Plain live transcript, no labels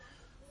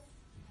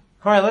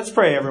All right, let's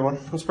pray, everyone.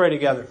 Let's pray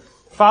together.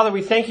 Father,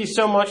 we thank you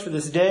so much for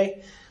this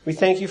day. We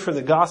thank you for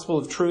the gospel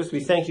of truth.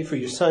 We thank you for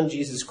your Son,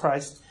 Jesus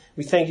Christ.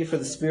 We thank you for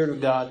the Spirit of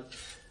God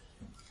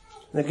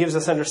that gives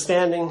us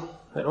understanding,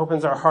 that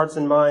opens our hearts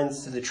and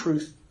minds to the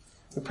truth.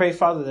 We pray,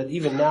 Father, that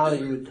even now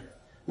that you would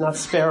not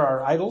spare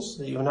our idols,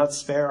 that you would not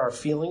spare our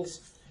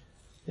feelings,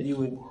 that you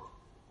would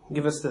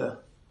give us the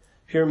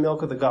pure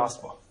milk of the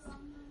gospel.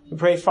 We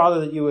pray, Father,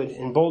 that you would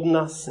embolden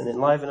us and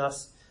enliven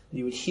us, that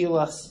you would heal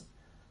us,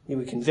 you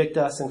would convict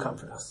us and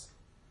comfort us.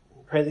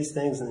 We pray these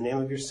things in the name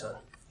of your Son.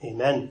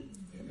 Amen.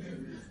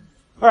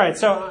 All right,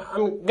 so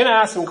I'm going to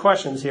ask some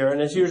questions here, and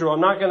as usual,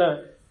 I'm not going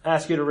to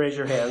ask you to raise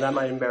your hand. That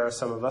might embarrass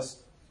some of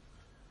us.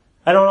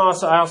 I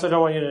also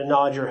don't want you to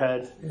nod your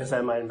head, because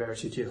that might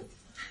embarrass you too.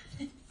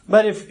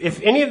 But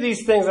if any of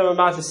these things I'm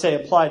about to say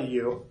apply to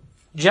you,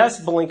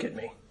 just blink at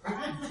me.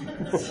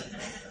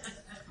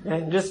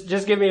 Okay?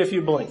 Just give me a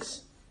few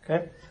blinks.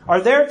 Okay? Are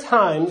there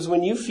times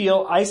when you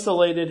feel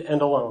isolated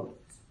and alone?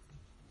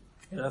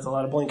 Yeah, that's a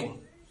lot of blinking.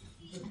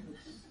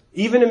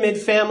 Even amid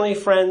family,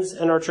 friends,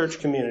 and our church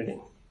community.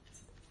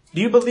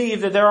 Do you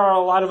believe that there are a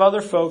lot of other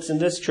folks in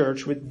this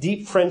church with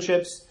deep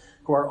friendships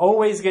who are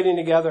always getting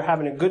together,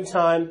 having a good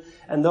time,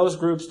 and those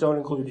groups don't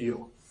include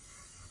you?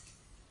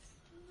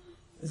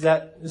 Is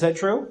that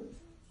true?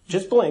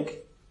 Just blink.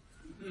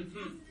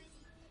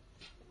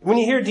 When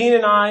you hear Dean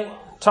and I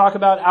talk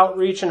about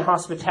outreach and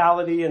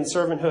hospitality and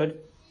servanthood,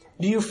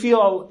 do you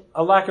feel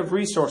a lack of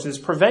resources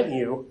prevent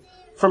you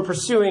from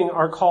pursuing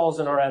our calls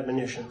and our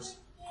admonitions?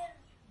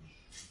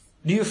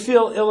 Do you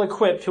feel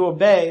ill-equipped to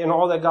obey in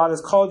all that God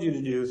has called you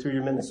to do through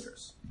your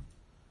ministers?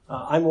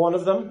 I'm one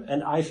of them,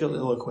 and I feel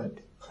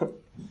ill-equipped.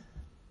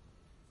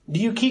 Do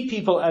you keep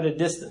people at a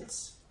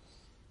distance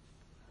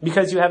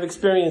because you have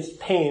experienced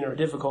pain or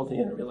difficulty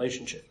in a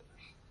relationship?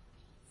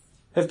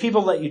 Have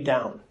people let you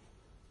down?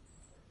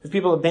 Have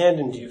people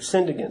abandoned you,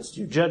 sinned against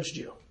you, judged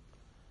you?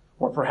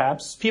 Or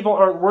perhaps people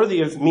aren't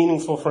worthy of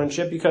meaningful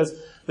friendship because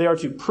they are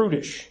too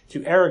prudish,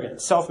 too arrogant,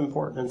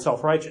 self-important, and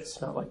self-righteous.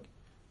 Not like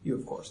you,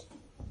 of course.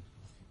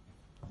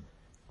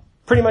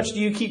 Pretty much, do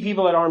you keep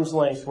people at arm's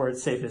length where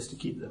it's safest to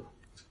keep them?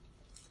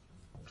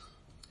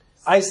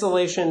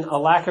 Isolation, a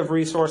lack of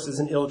resources,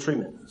 and ill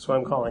treatment. That's what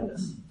I'm calling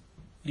this.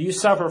 Do you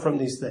suffer from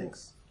these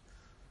things?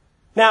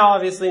 Now,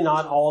 obviously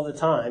not all the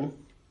time,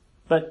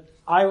 but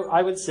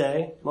I would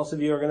say, most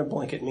of you are going to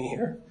blink at me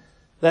here,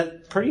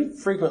 that pretty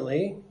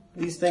frequently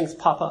these things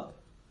pop up.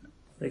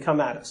 They come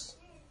at us.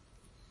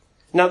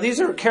 Now, these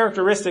are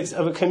characteristics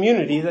of a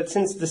community that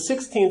since the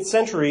 16th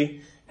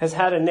century has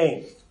had a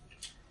name.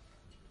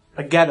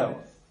 A ghetto.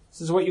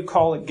 This is what you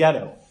call a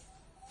ghetto.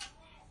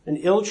 An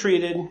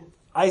ill-treated,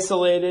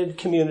 isolated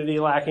community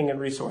lacking in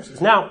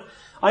resources. Now,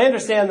 I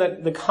understand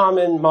that the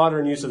common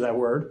modern use of that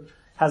word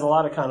has a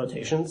lot of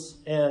connotations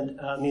and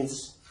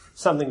means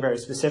something very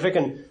specific.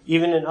 And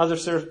even in other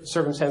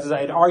circumstances,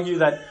 I'd argue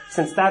that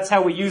since that's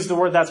how we use the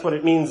word, that's what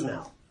it means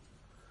now.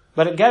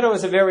 But a ghetto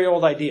is a very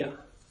old idea.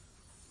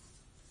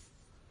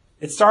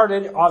 It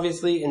started,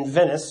 obviously, in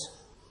Venice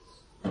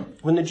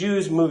when the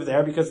Jews moved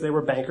there because they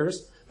were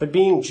bankers. But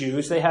being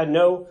Jews, they had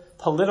no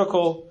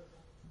political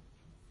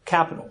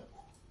capital.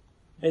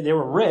 They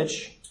were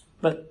rich,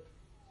 but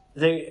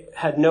they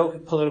had no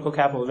political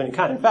capital of any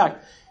kind. In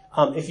fact,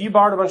 if you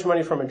borrowed a bunch of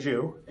money from a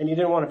Jew and you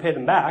didn't want to pay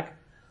them back,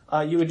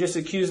 you would just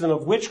accuse them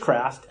of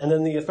witchcraft, and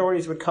then the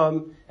authorities would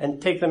come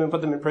and take them and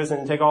put them in prison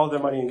and take all of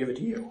their money and give it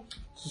to you.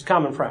 This is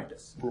common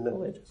practice in the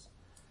Middle Ages.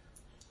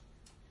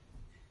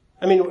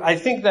 I mean, I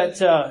think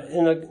that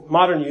in the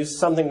modern use,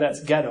 something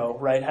that's ghetto,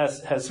 right,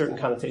 has certain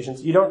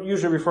connotations. You don't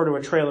usually refer to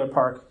a trailer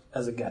park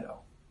as a ghetto,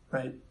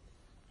 right?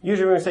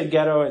 Usually when we say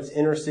ghetto, it's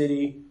inner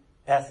city,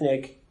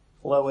 ethnic,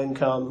 low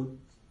income,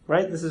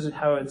 right? This is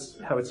how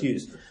it's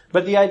used.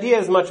 But the idea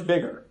is much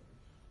bigger.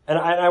 And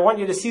I want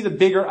you to see the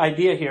bigger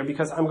idea here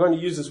because I'm going to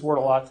use this word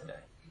a lot today.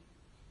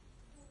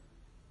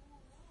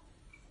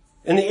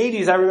 In the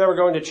 80s, I remember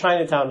going to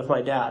Chinatown with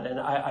my dad,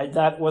 and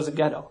that was a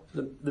ghetto.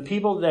 The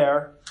people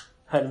there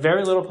had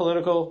very little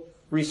political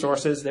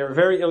resources. They were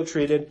very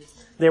ill-treated.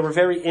 They were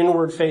very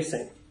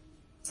inward-facing,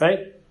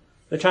 right?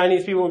 The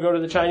Chinese people would go to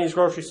the Chinese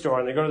grocery store,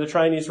 and they go to the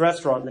Chinese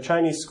restaurant, and the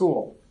Chinese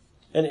school.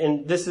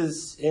 And this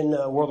is in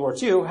World War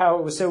II, how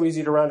it was so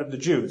easy to round up the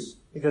Jews,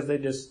 because they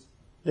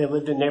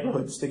lived in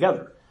neighborhoods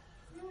together.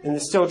 And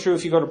it's still true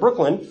if you go to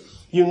Brooklyn,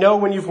 you know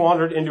when you've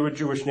wandered into a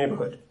Jewish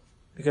neighborhood,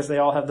 because they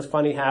all have the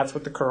funny hats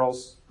with the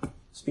curls,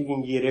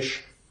 speaking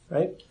Yiddish,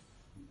 right?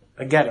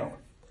 A ghetto.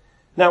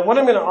 Now, what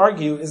I'm going to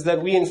argue is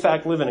that we, in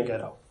fact, live in a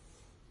ghetto.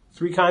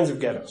 3 kinds of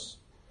ghettos.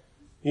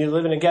 You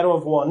live in a ghetto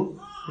of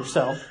one,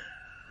 yourself,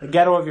 a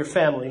ghetto of your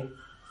family,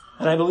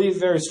 and I believe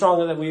very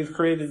strongly that we've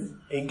created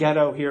a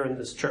ghetto here in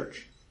this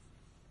church.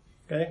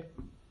 Okay?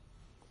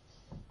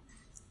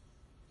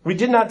 We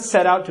did not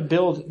set out to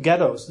build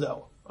ghettos,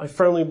 though. I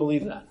firmly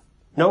believe that.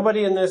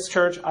 Nobody in this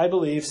church, I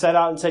believe, set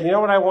out and said, you know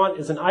what I want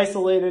is an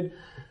isolated,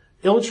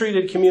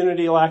 ill-treated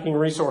community lacking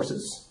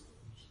resources.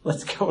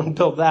 Let's go and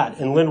build that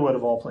in Linwood,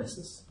 of all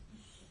places.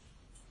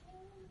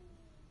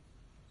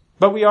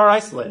 But we are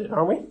isolated,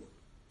 aren't we?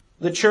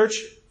 The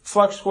church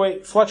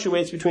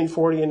fluctuates between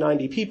 40 and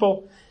 90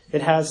 people.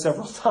 It has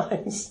several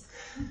times.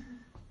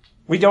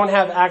 We don't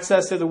have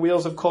access to the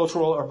wheels of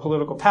cultural or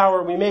political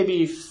power. We may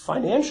be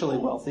financially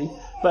wealthy,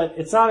 but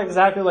it's not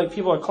exactly like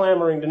people are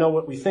clamoring to know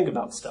what we think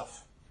about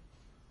stuff.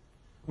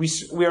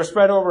 We are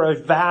spread over a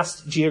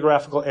vast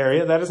geographical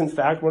area. That is, in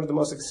fact, one of the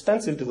most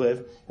expensive to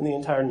live in the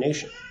entire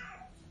nation.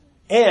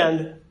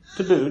 And,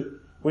 to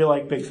boot, we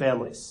like big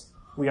families.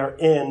 We are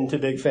into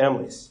big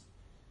families.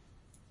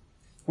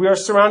 We are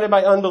surrounded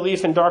by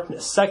unbelief and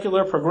darkness.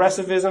 Secular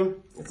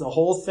progressivism, it's a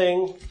whole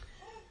thing,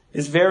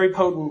 is very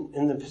potent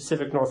in the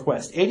Pacific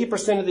Northwest.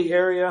 80% of the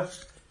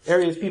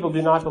areas people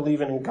do not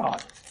believe in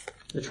God,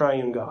 the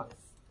triune God.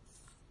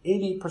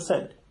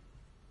 80%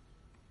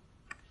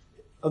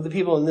 of the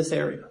people in this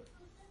area,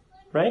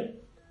 right?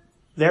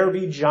 There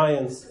be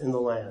giants in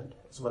the land,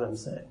 is what I'm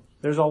saying.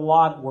 There's a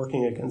lot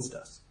working against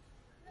us.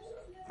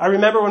 I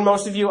remember when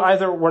most of you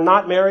either were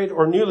not married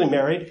or newly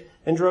married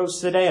and drove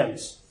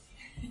sedans.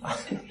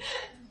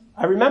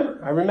 I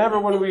remember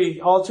when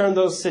we all turned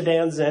those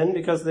sedans in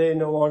because they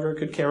no longer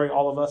could carry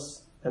all of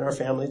us and our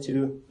family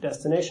to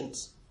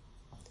destinations.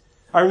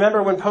 I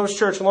remember when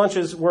post-church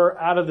lunches were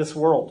out of this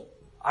world.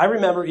 I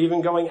remember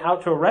even going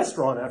out to a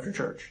restaurant after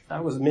church.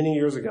 That was many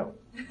years ago.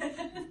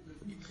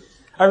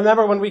 I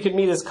remember when we could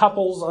meet as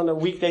couples on a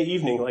weekday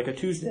evening, like a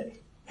Tuesday.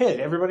 Hey, did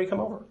everybody come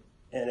over?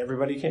 And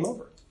everybody came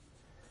over.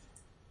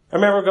 I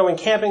remember going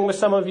camping with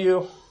some of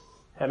you,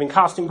 having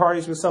costume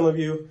parties with some of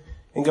you,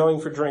 and going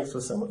for drinks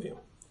with some of you.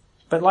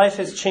 But life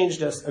has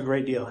changed us a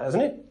great deal,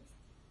 hasn't it?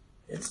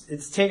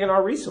 It's taken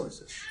our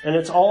resources, and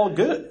it's all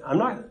good.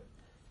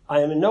 I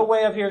am in no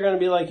way up here going to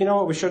be like, you know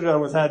what we should have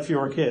done was had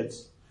fewer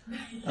kids.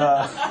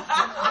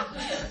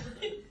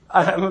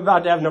 I'm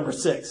about to have number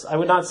 6. I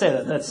would not say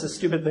that. That's a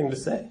stupid thing to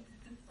say.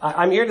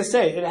 I'm here to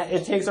say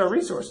it takes our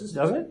resources,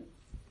 doesn't it?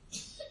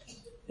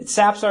 It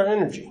saps our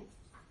energy.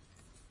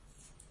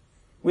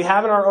 We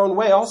have in our own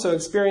way also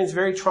experienced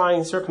very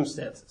trying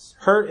circumstances.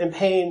 Hurt and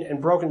pain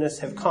and brokenness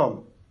have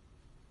come.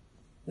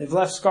 They've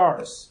left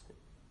scars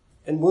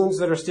and wounds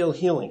that are still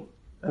healing.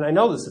 And I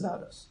know this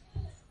about us.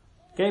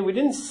 Okay, we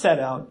didn't set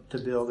out to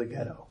build a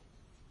ghetto.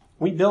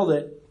 We built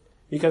it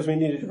because we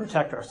needed to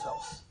protect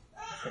ourselves.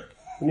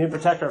 We need to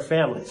protect our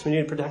families. We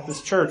need to protect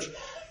this church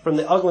from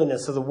the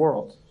ugliness of the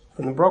world,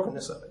 from the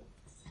brokenness of it.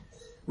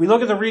 We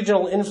look at the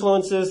regional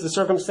influences, the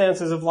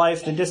circumstances of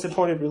life, the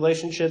disappointed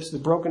relationships, the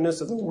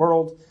brokenness of the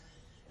world,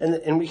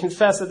 and we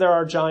confess that there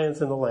are giants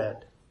in the land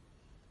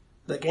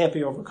that can't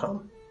be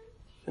overcome.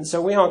 And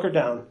so we hunker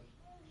down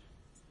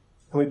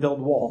and we build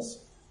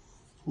walls,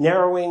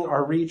 narrowing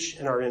our reach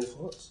and our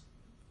influence.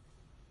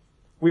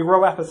 We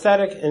grow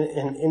apathetic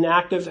and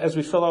inactive as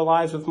we fill our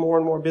lives with more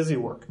and more busy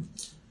work,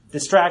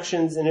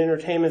 distractions and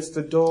entertainments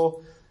to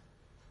dull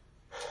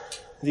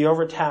the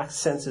overtaxed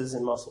senses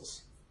and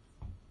muscles.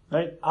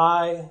 Right?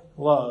 I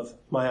love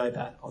my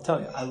iPad. I'll tell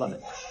you, I love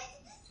it.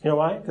 You know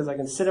why? Because I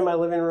can sit in my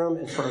living room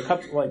and for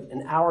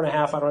an hour and a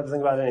half, I don't have to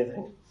think about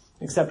anything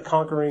except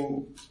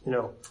conquering,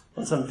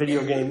 on some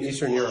video game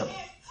Eastern Europe.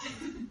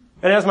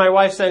 And as my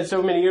wife said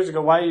so many years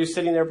ago, why are you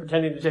sitting there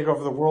pretending to take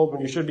over the world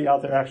when you should be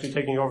out there actually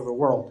taking over the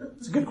world?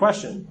 It's a good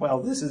question.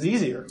 Well, this is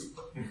easier.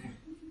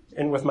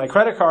 And with my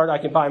credit card, I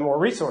can buy more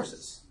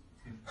resources.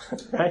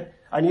 Right?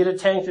 I need a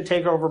tank to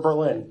take over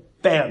Berlin.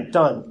 Bam,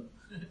 done.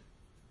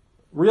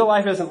 Real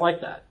life isn't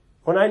like that.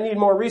 When I need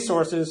more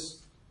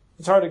resources,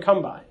 it's hard to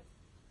come by.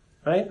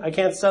 Right? I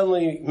can't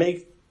suddenly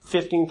make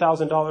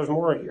 $15,000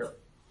 more a year.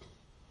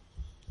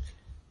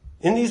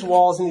 In these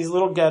walls, in these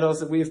little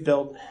ghettos that we've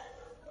built,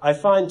 I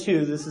find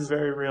too, this is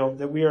very real,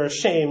 that we are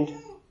ashamed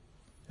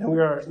and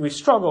we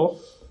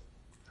struggle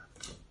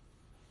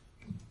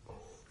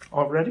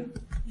already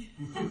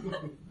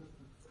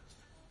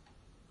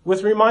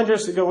with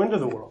reminders to go into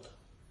the world,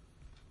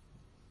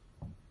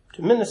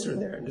 to minister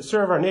there and to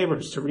serve our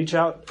neighbors, to reach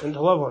out and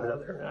to love one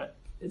another.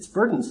 It's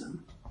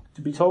burdensome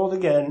to be told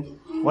again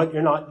what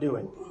you're not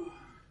doing.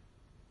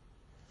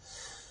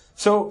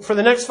 So for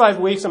the next 5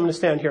 weeks, I'm going to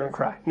stand here and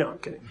cry. No, I'm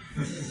kidding.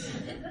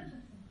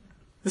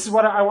 This is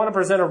what I want to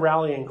present, a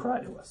rallying cry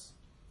to us.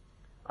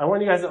 I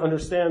want you guys to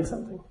understand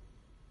something.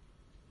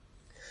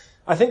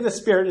 I think the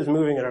Spirit is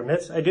moving in our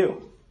midst. I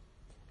do.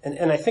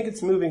 And I think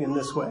it's moving in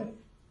this way.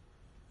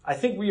 I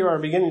think we are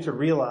beginning to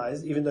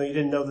realize, even though you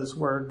didn't know this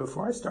word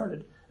before I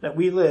started, that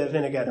we live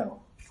in a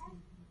ghetto.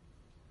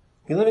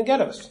 We live in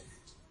ghettos.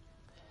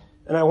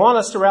 And I want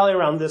us to rally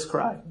around this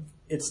cry.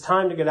 It's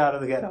time to get out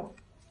of the ghetto.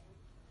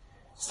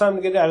 It's time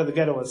to get out of the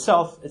ghetto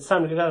itself. It's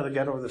time to get out of the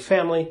ghetto of the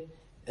family.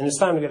 And it's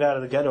time to get out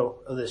of the ghetto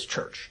of this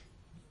church.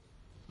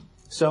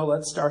 So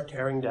let's start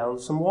tearing down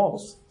some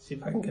walls. See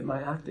if I can get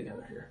my act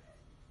together here.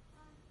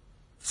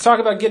 Let's talk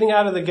about getting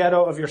out of the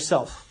ghetto of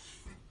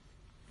yourself.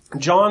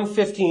 John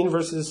 15,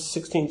 verses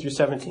 16 through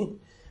 17.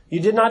 You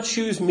did not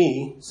choose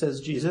me,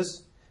 says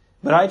Jesus,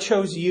 but I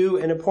chose you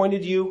and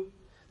appointed you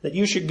that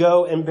you should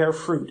go and bear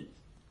fruit,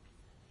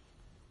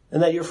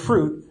 and that your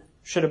fruit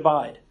should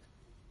abide,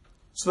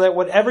 so that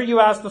whatever you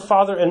ask the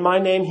Father in my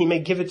name, he may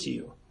give it to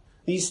you.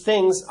 These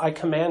things I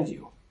command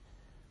you,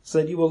 so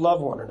that you will love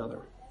one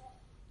another.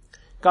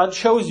 God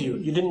chose you.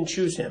 You didn't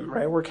choose him,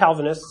 right? We're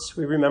Calvinists.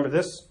 We remember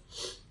this.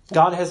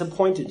 God has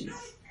appointed you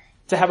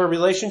to have a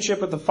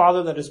relationship with the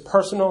Father that is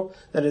personal,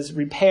 that is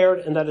repaired,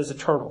 and that is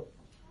eternal.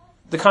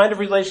 The kind of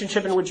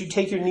relationship in which you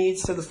take your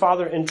needs to the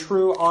Father in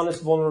true,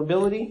 honest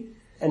vulnerability,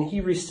 and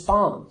he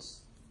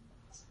responds.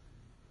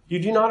 You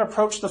do not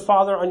approach the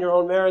Father on your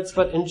own merits,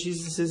 but in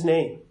Jesus'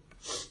 name.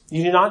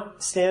 You do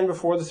not stand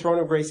before the throne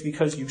of grace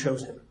because you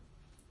chose him.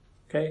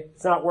 Okay?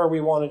 It's not where we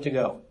wanted to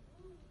go,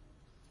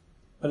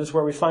 but it's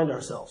where we find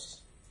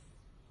ourselves.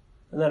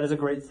 And that is a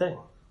great thing.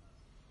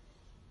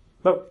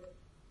 But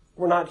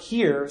we're not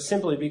here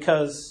simply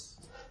because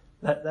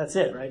that's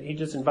it, right? He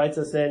just invites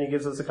us in. He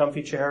gives us a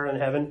comfy chair in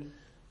heaven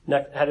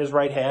at his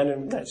right hand,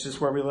 and that's just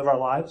where we live our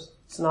lives.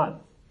 It's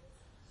not.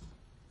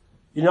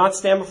 You do not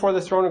stand before the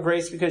throne of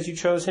grace because you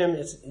chose him.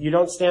 You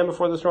don't stand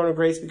before the throne of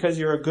grace because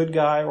you're a good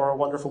guy or a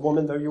wonderful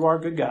woman, though you are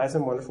good guys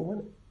and wonderful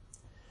women.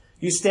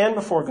 You stand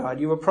before God.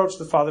 You approach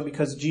the Father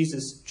because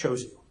Jesus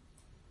chose you.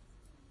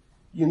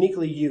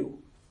 Uniquely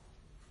you.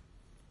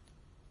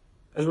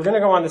 As we're going to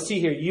go on to see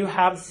here, you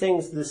have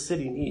things this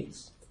city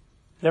needs.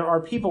 There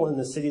are people in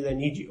this city that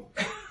need you.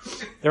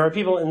 There are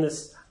people in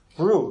this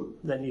room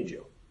that need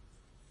you.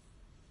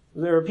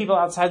 There are people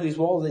outside these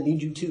walls that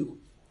need you too.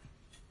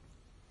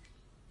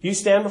 You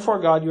stand before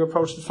God, you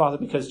approach the Father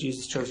because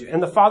Jesus chose you.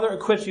 And the Father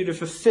equips you to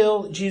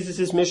fulfill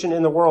Jesus' mission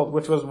in the world,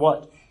 which was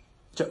what?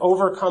 To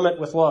overcome it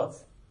with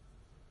love.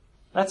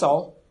 That's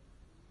all.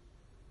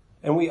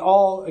 And we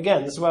all,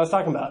 again, this is what I was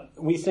talking about.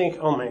 We think,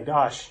 oh my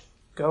gosh,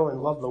 go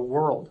and love the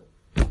world.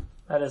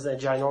 That is a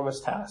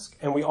ginormous task.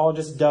 And we all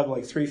just dug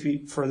like 3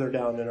 feet further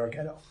down in our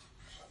ghetto.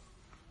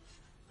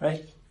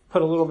 Right?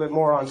 Put a little bit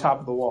more on top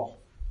of the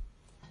wall.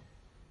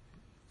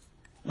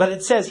 But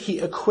it says he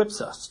equips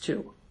us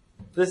too.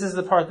 This is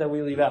the part that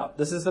we leave out.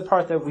 This is the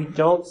part that we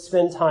don't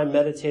spend time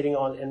meditating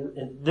on.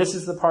 And this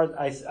is the part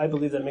I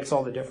believe that makes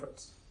all the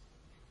difference.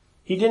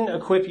 He didn't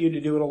equip you to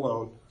do it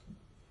alone.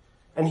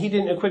 And he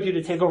didn't equip you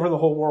to take over the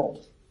whole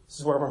world. This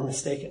is where we're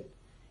mistaken.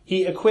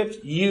 He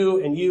equipped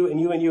you and you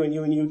and you and you and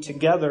you and you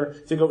together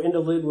to go into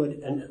Linwood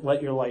and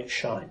let your light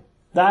shine.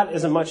 That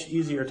is a much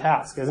easier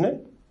task, isn't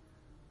it?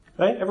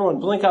 Right? Everyone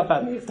blink up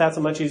at me if that's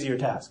a much easier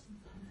task.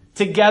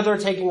 Together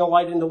taking a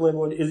light into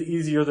Linwood is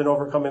easier than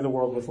overcoming the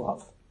world with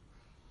love.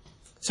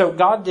 So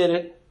God did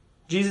it.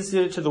 Jesus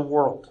did it to the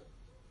world.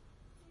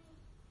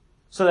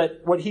 So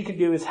that what he could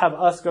do is have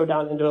us go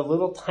down into a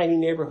little tiny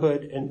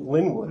neighborhood in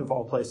Linwood, of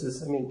all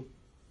places. I mean,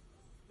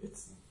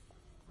 it's,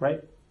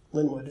 right?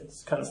 Linwood.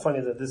 It's kind of funny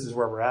that this is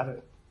where we're at. I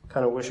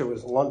kind of wish it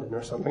was London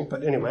or something.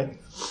 But anyway,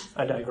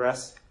 I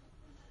digress.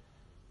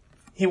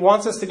 He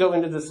wants us to go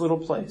into this little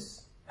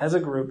place as a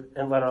group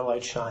and let our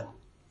light shine.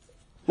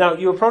 Now,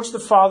 you approach the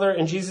Father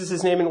in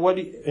Jesus' name, and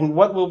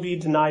what will be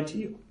denied to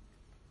you?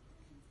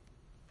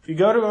 If you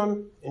go to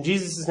him in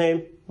Jesus'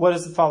 name, what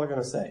is the Father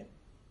going to say?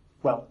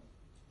 Well,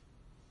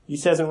 he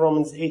says in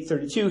Romans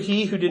 8:32,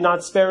 he who did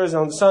not spare his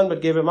own son, but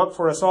gave him up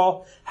for us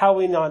all, how will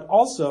we not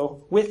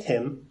also with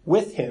him,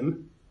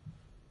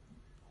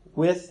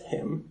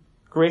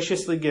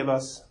 graciously give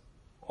us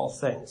all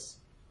things?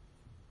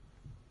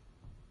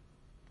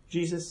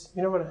 Jesus,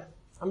 you know what?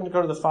 I'm going to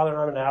go to the Father and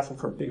I'm going to ask him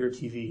for a bigger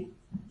TV.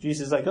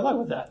 Jesus is like, good luck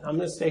with that. I'm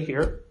going to stay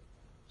here.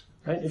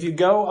 Right? If you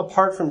go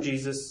apart from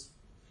Jesus,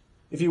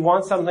 if you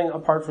want something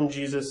apart from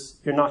Jesus,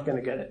 you're not going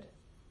to get it.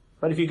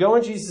 But if you go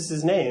in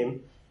Jesus'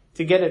 name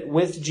to get it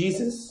with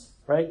Jesus,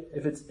 right?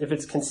 If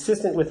it's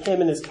consistent with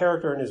him and his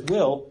character and his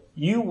will,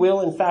 you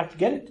will in fact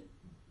get it.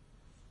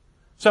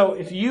 So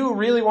if you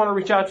really want to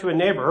reach out to a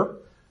neighbor,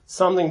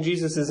 something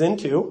Jesus is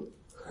into,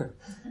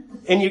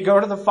 and you go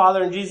to the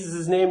Father in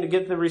Jesus' name to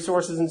get the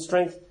resources and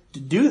strength to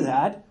do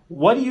that,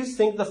 what do you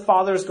think the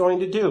Father is going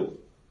to do?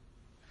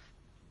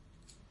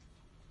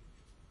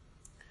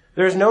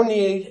 There is no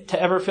need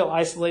to ever feel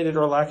isolated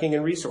or lacking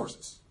in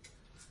resources.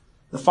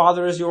 The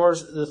Father is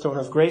yours. The throne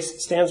of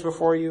grace stands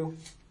before you.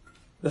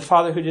 The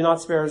Father who did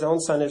not spare his own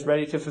son is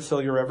ready to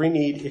fulfill your every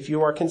need if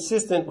you are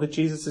consistent with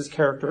Jesus'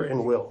 character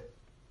and will.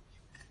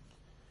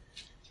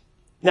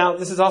 Now,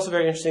 this is also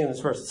very interesting in this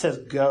verse. It says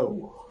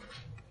go.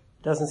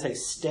 It doesn't say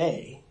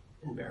stay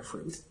and bear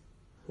fruit.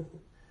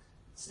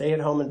 Stay at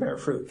home and bear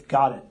fruit.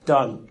 Got it.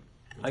 Done.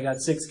 I got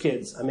 6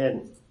 kids. I'm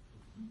in.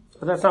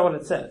 But that's not what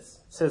it says.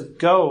 It says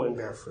go and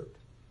bear fruit.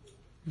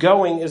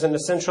 Going is an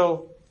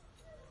essential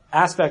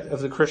aspect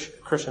of the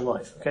Christian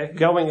life. Okay?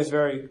 Going is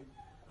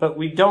but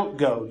we don't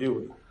go, do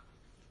we?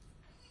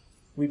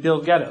 We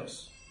build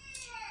ghettos.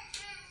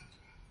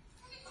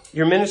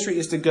 Your ministry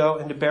is to go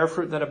and to bear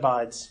fruit that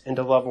abides and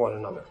to love one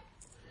another.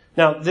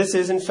 Now, this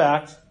is in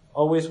fact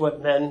always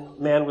what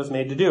man was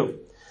made to do.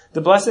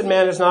 The blessed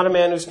man is not a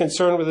man who's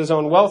concerned with his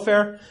own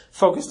welfare,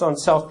 focused on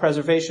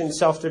self-preservation,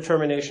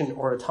 self-determination,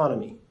 or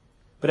autonomy.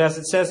 But as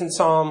it says in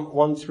Psalm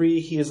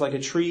 1:3, he is like a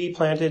tree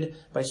planted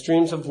by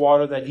streams of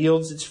water that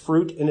yields its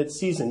fruit in its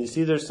season. You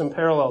see, there's some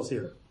parallels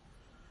here.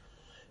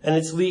 And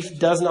its leaf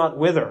does not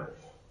wither.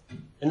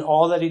 In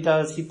all that he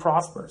does, he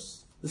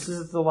prospers. This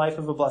is the life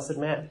of a blessed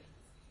man.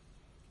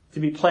 To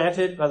be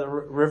planted by the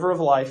river of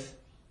life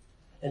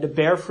and to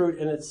bear fruit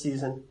in its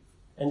season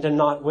and to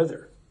not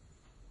wither.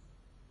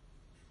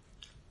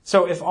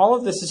 So if all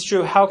of this is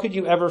true, how could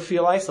you ever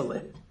feel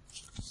isolated?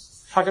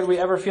 How could we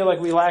ever feel like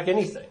we lack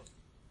anything?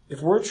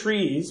 If we're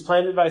trees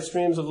planted by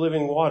streams of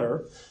living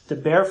water to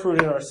bear fruit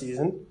in our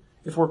season,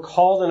 if we're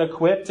called and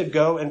equipped to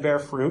go and bear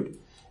fruit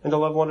and to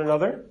love one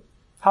another,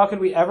 how could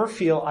we ever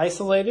feel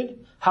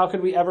isolated? How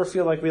could we ever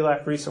feel like we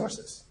lack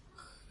resources?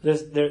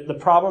 The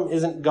problem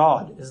isn't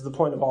God, is the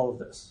point of all of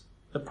this.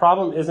 The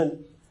problem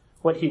isn't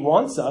what he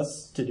wants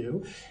us to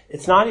do.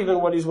 It's not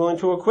even what he's willing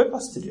to equip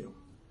us to do.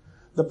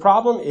 The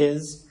problem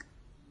is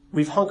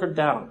we've hunkered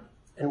down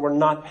and we're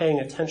not paying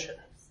attention.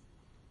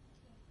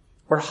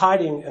 We're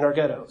hiding in our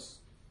ghettos.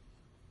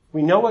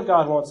 We know what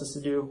God wants us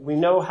to do. We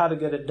know how to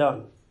get it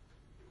done.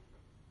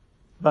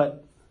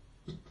 But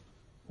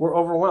we're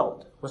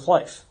overwhelmed with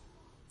life.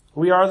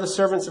 We are the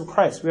servants of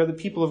Christ. We are the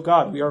people of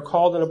God. We are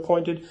called and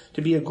appointed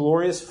to be a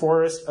glorious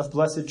forest of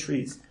blessed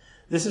trees.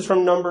 This is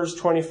from Numbers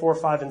 24,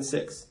 5 and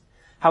 6.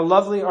 How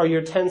lovely are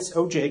your tents,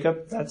 O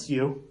Jacob. That's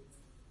you.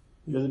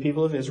 You're the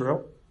people of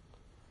Israel.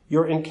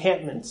 Your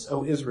encampments,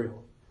 O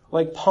Israel.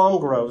 Like palm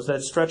groves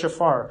that stretch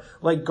afar,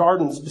 like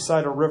gardens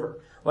beside a river,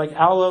 like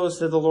aloes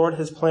that the Lord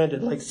has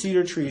planted, like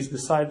cedar trees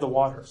beside the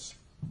waters.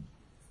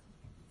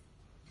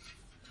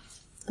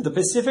 The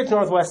Pacific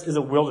Northwest is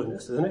a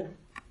wilderness, isn't it?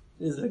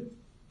 It is a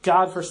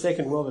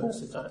God-forsaken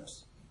wilderness at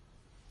times.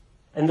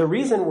 And the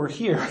reason we're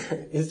here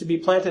is to be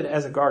planted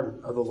as a garden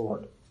of the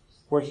Lord,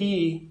 where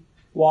he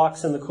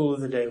walks in the cool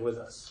of the day with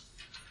us.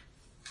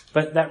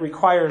 But that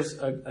requires,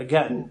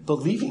 again,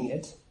 believing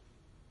it,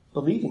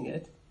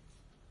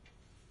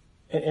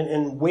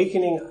 and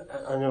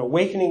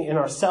awakening in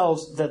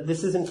ourselves that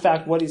this is in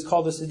fact what he's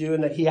called us to do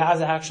and that he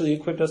has actually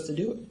equipped us to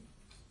do it.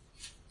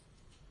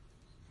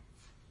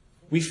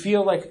 We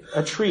feel like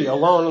a tree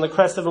alone on the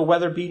crest of a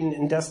weather-beaten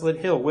and desolate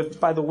hill, whipped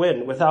by the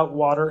wind, without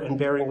water and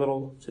bearing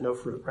little to no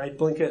fruit, right?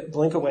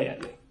 Blink away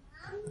at me.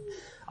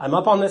 I'm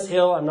up on this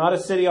hill. I'm not a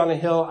city on a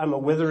hill. I'm a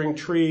withering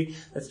tree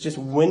that's just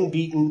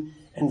wind-beaten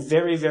and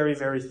very, very,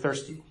 very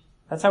thirsty.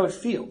 That's how it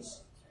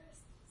feels.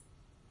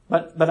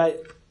 But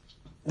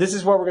this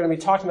is what we're going to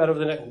be talking about over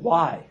the next.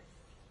 Why?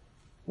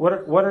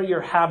 What are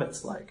your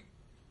habits like?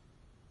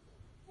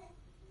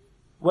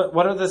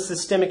 What are the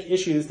systemic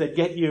issues that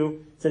get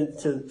you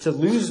to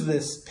lose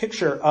this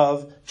picture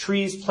of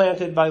trees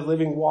planted by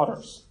living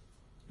waters,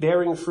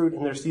 bearing fruit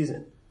in their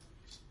season?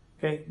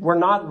 Okay, we're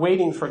not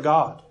waiting for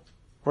God.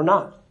 We're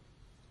not.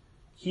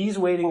 He's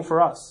waiting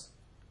for us.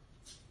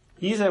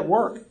 He's at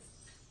work.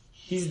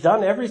 He's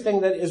done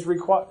everything that is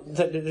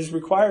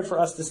required for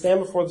us to stand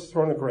before the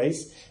throne of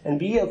grace and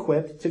be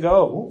equipped to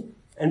go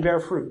and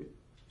bear fruit.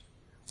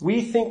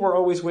 We think we're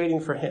always waiting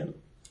for him,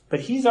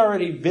 but he's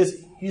already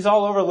busy. He's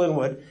all over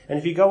Linwood, and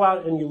if you go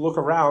out and you look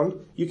around,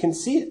 you can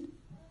see it.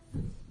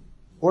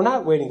 We're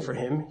not waiting for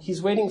him.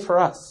 He's waiting for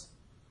us.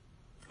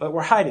 But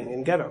we're hiding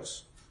in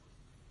ghettos.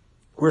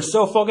 We're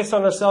so focused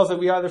on ourselves that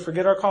we either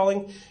forget our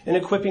calling and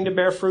equipping to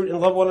bear fruit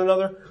and love one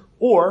another,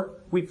 or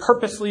we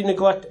purposely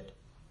neglect it.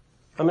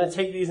 I'm going to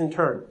take these in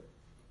turn.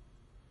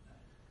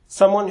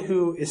 Someone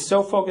who is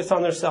so focused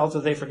on themselves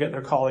that they forget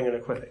their calling and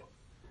equipping.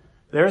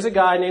 There's a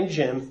guy named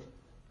Jim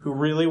who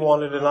really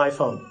wanted an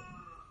iPhone.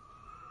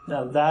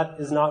 Now, that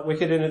is not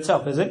wicked in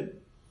itself, is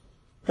it?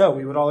 No,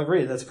 we would all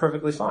agree that's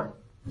perfectly fine.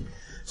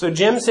 So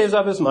Jim saves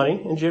up his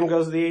money, and Jim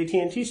goes to the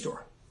AT&T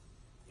store.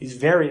 He's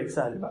very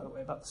excited, by the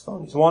way, about this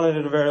phone. He's wanted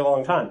it a very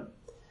long time.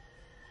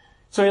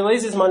 So he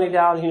lays his money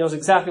down. He knows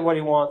exactly what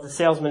he wants. The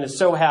salesman is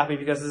so happy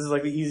because this is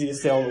like the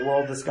easiest sale in the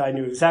world. This guy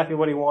knew exactly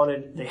what he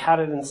wanted. They had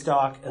it in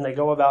stock, and they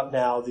go about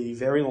now the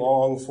very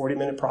long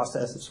 40-minute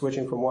process of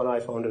switching from one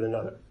iPhone to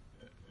another,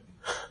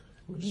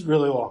 which is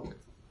really long.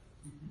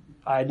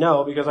 I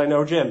know because I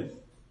know Jim.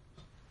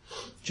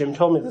 Jim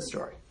told me this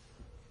story.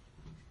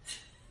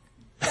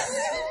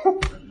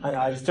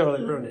 I just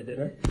totally ruined it,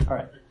 didn't I? All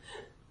right.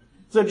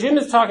 So Jim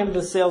is talking to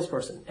the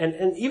salesperson.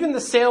 And even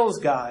the sales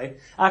guy,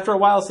 after a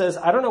while, says,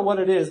 I don't know what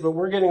it is, but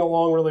we're getting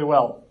along really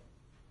well.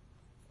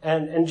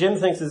 And Jim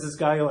thinks, is this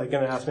guy like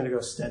going to ask me to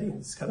go steady?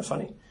 It's kind of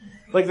funny.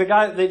 Like the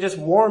guy, they just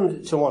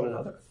warmed to one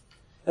another.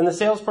 And the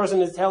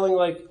salesperson is telling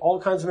like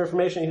all kinds of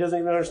information. He doesn't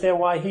even understand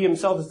why he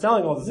himself is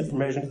telling all this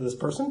information to this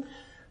person.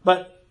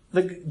 But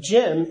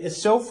Jim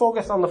is so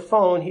focused on the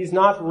phone, he's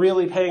not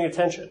really paying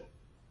attention.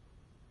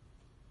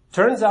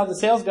 Turns out the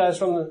sales guy is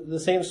from the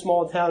same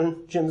small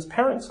town Jim's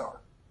parents are.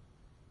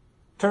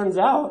 Turns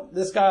out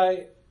this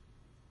guy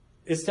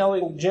is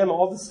telling Jim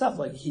all this stuff.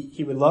 Like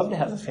he would love to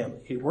have a family.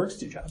 He works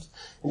 2 jobs.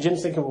 And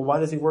Jim's thinking, well, why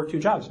does he work 2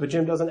 jobs? But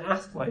Jim doesn't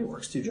ask why he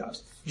works 2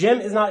 jobs.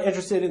 Jim is not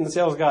interested in the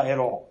sales guy at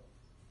all.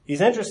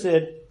 He's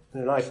interested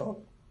in an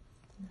iPhone.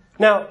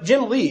 Now,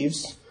 Jim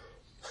leaves,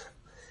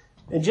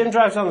 and Jim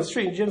drives down the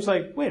street, and Jim's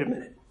like, wait a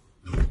minute.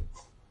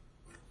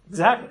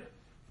 Exactly.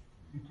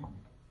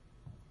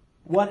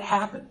 What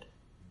happened?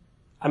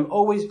 I'm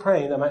always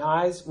praying that my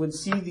eyes would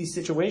see these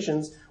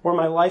situations where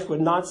my life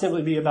would not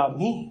simply be about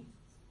me.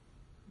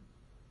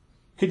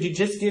 Could you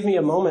just give me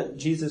a moment,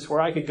 Jesus,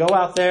 where I could go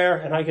out there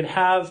and I could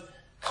have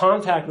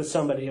contact with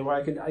somebody where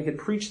I could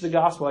preach the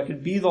gospel, I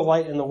could be the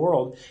light in the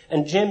world,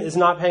 and Jim is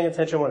not paying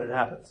attention when it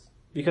happens.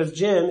 Because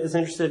Jim is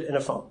interested in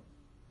a phone.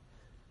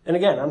 And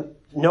again,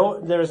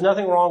 there is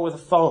nothing wrong with a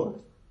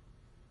phone.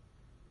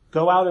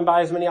 Go out and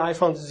buy as many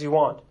iPhones as you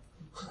want.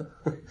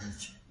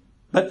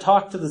 But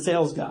talk to the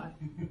sales guy.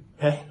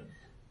 Okay?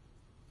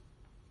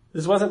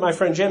 This wasn't my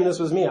friend Jim, this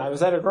was me. I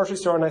was at a grocery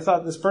store and I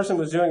thought this person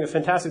was doing a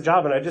fantastic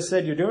job, and I just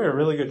said, "You're doing a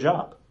really good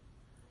job."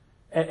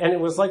 And it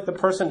was like the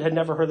person had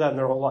never heard that in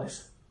their whole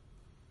life.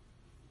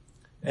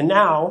 And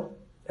now,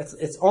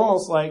 it's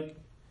almost like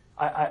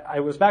I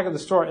was back at the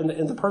store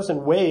and the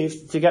person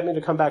waved to get me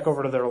to come back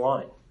over to their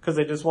line. Because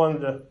they just wanted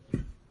to,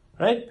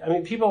 right? I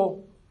mean,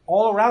 people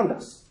all around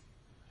us.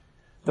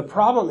 The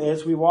problem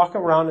is we walk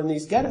around in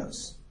these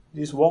ghettos,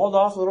 these walled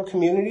off little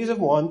communities of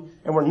one,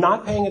 and we're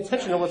not paying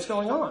attention to what's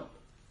going on.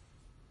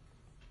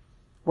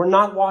 We're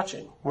not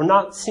watching. We're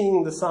not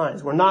seeing the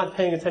signs. We're not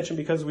paying attention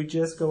because we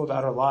just go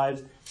about our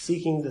lives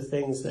seeking the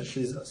things that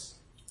please us,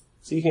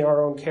 seeking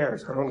our own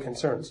cares, our own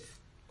concerns.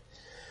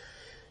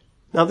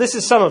 Now, this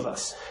is some of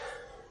us.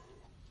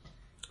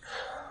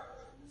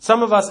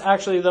 Some of us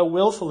actually, though,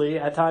 willfully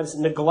at times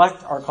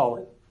neglect our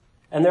calling.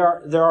 And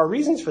there are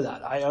reasons for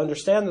that. I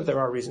understand that there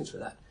are reasons for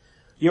that.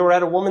 You were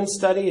at a woman's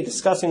study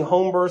discussing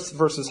home births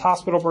versus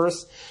hospital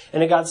births,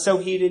 and it got so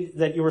heated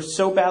that you were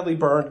so badly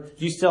burned,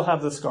 you still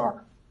have the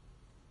scar.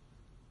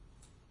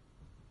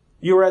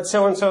 You were at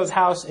so-and-so's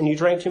house, and you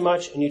drank too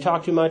much, and you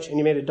talked too much, and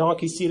you made a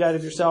donkey seat out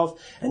of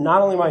yourself, and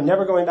not only am I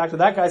never going back to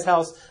that guy's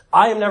house,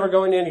 I am never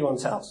going to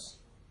anyone's house.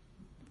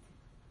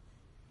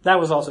 That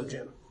was also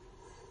Jim.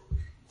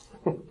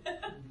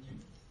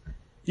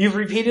 You've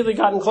repeatedly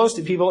gotten close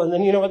to people, and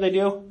then you know what they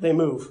do? They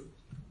move.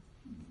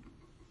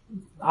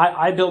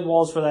 I build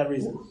walls for that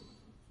reason.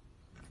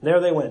 There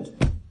they went.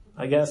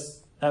 I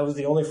guess that was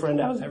the only friend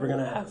I was ever going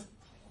to have.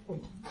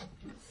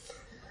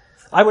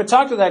 I would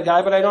talk to that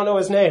guy, but I don't know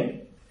his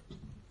name.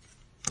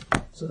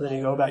 So then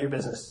you go about your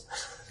business.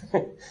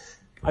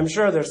 I'm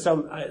sure there's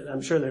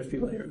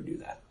people here who do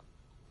that.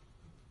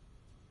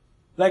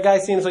 That guy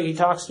seems like he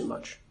talks too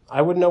much.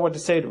 I wouldn't know what to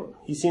say to him.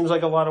 He seems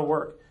like a lot of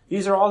work.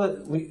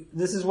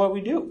 This is what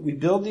we do. We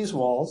build these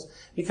walls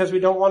because we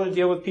don't want to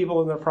deal with people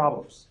and their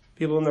problems,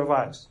 people in their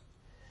lives.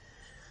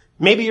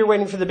 Maybe you're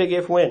waiting for the big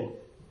if win.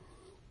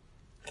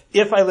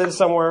 If I lived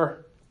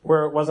somewhere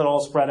where it wasn't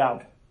all spread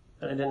out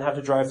and I didn't have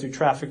to drive through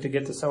traffic to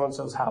get to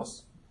so-and-so's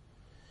house.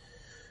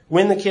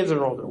 When the kids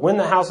are older, when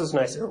the house is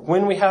nicer,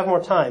 when we have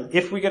more time,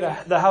 if we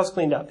get the house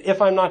cleaned up,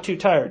 if I'm not too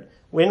tired,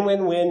 when,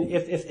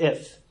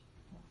 if.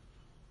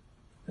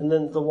 And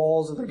then the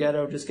walls of the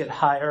ghetto just get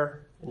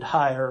higher and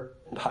higher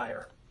and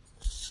higher.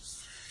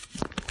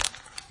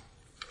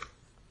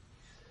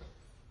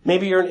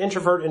 Maybe you're an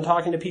introvert and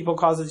talking to people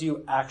causes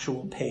you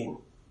actual pain.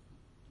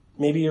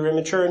 Maybe you're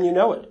immature and you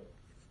know it.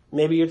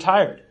 Maybe you're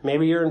tired.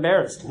 Maybe you're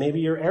embarrassed. Maybe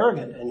you're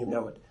arrogant and you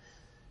know it.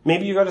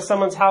 Maybe you go to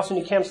someone's house and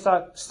you can't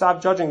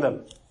stop judging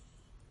them.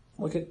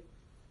 Look at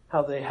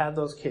how they had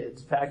those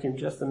kids vacuum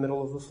just the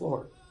middle of the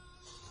floor.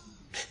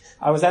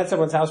 I was at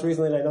someone's house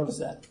recently and I noticed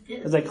that.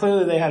 Because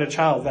clearly they had a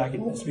child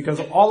vacuum this, because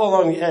all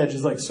along the edge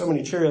is like so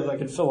many Cheerios I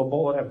could fill a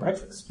bowl and have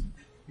breakfast.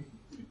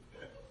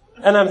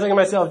 And I'm thinking to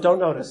myself, don't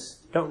notice.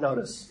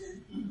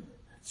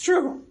 It's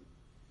true.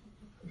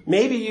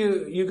 Maybe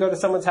you go to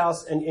someone's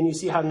house and you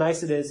see how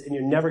nice it is and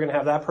you're never going to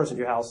have that person at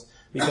your house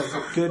because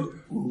good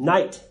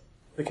night,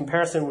 the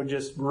comparison would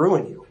just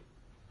ruin you.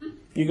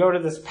 You go to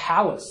this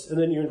palace and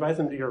then you invite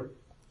them to your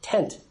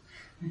tent.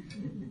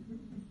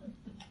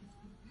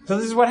 So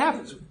this is what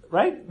happens,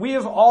 right? We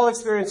have all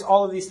experienced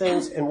all of these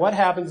things, and what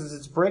happens is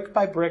it's brick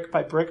by brick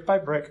by brick by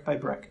brick by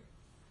brick.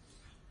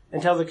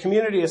 Until the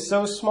community is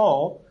so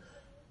small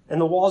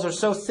and the walls are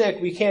so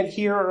thick, we can't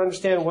hear or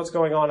understand what's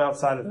going on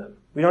outside of them.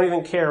 We don't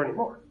even care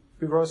anymore.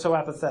 We grow so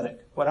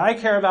apathetic. What I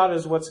care about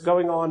is what's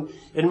going on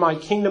in my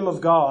kingdom of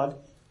God,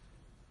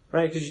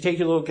 right? Because you take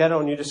your little ghetto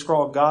and you just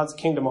scrawl God's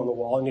kingdom on the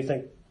wall and you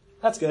think,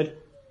 that's good.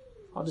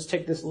 I'll just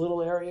take this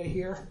little area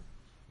here.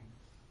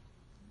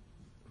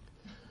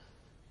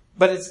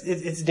 But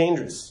it's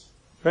dangerous,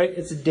 right?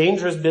 It's a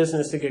dangerous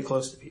business to get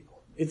close to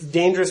people. It's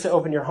dangerous to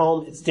open your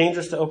home. It's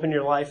dangerous to open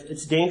your life.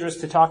 It's dangerous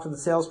to talk to the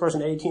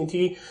salesperson at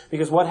AT&T,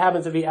 because what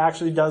happens if he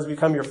actually does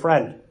become your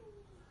friend?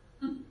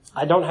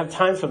 I don't have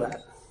time for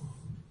that,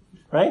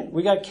 right?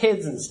 We got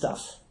kids and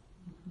stuff.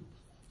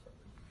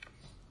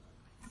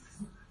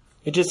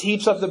 It just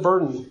heaps up the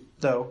burden,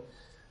 though,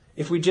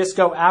 if we just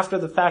go after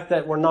the fact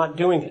that we're not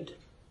doing it.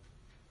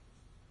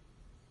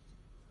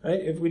 Right?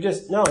 If we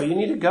just, no, you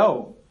need to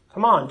go.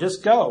 Come on,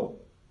 just go.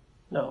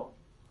 No.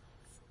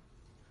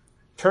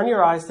 Turn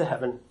your eyes to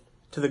heaven,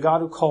 to the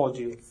God who called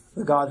you,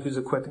 the God who's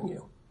equipping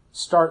you.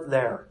 Start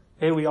there.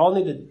 Okay, we all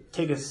need to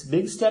take a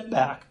big step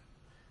back,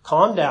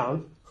 calm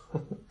down.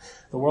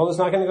 The world is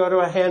not going to go to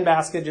a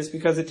handbasket just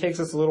because it takes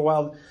us a little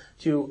while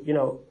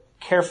to,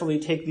 carefully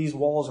take these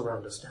walls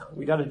around us down.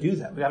 We got to do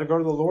that. We got to go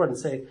to the Lord and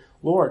say,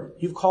 Lord,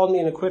 you've called me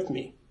and equipped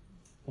me.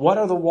 What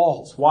are the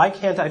walls? Why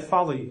can't I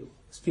follow you?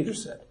 As Peter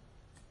said.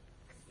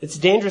 It's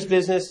dangerous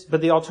business,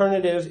 but the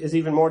alternative is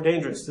even more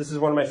dangerous. This is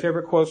one of my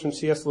favorite quotes from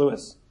C.S.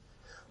 Lewis.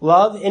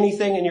 Love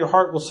anything and your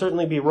heart will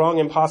certainly be wrung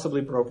and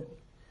possibly broken.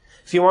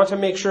 If you want to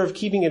make sure of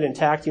keeping it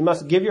intact, you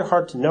must give your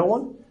heart to no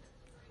one,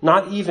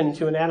 not even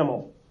to an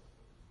animal.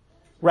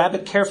 Wrap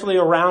it carefully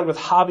around with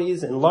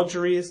hobbies and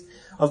luxuries.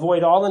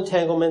 Avoid all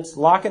entanglements.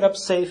 Lock it up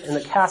safe in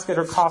the casket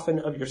or coffin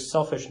of your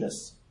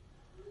selfishness.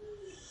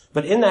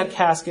 But in that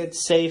casket,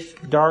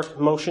 safe, dark,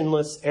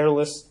 motionless,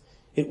 airless,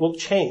 it will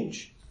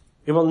change.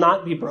 It will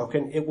not be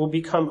broken. It will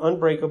become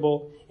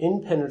unbreakable,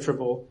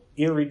 impenetrable,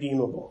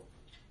 irredeemable.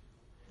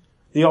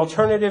 The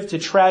alternative to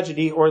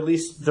tragedy, or at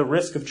least the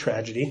risk of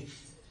tragedy,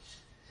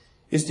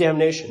 is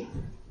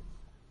damnation.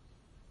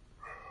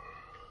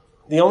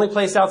 The only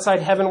place outside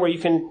heaven where you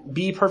can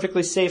be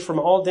perfectly safe from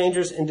all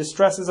dangers and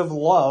distresses of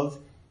love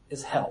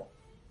is hell.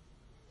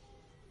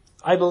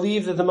 I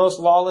believe that the most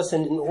lawless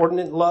and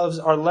inordinate loves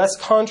are less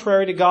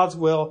contrary to God's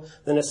will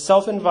than a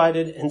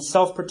self-invited and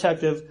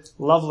self-protective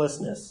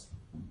lovelessness.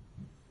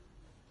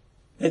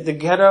 That the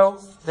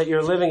ghetto that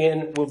you're living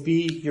in will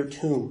be your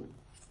tomb.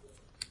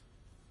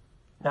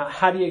 Now,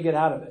 how do you get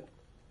out of it?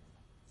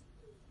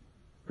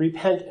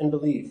 Repent and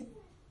believe.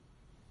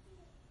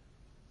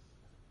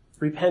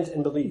 Repent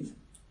and believe.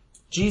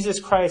 Jesus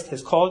Christ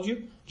has called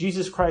you.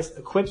 Jesus Christ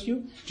equips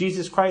you.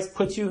 Jesus Christ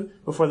puts you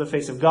before the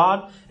face of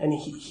God, and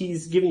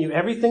He's giving you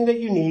everything that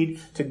you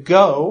need to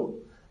go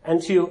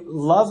and to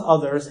love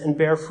others and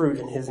bear fruit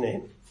in His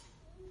name.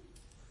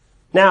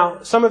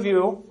 Now, some of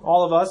you,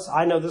 all of us,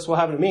 I know this will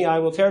happen to me. I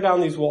will tear down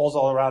these walls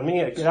all around me,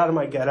 get out of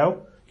my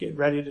ghetto, get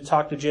ready to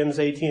talk to Jim's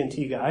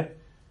AT&T guy,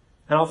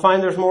 and I'll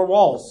find there's more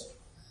walls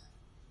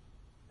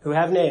who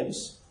have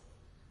names.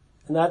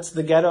 And that's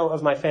the ghetto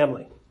of my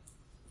family.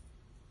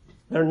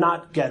 They're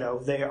not ghetto.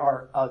 They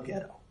are a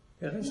ghetto.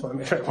 I just want to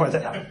make sure I point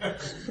that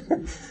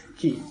out.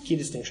 Key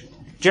distinction.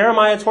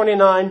 Jeremiah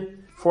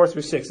 29,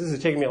 4-6. This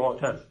is taking me a long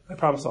time. I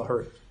promise I'll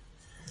hurry.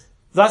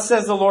 Thus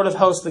says the Lord of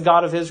hosts, the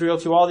God of Israel,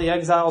 to all the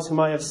exiles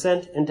whom I have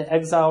sent into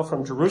exile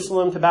from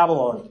Jerusalem to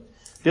Babylon.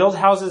 Build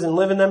houses and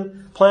live in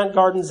them. Plant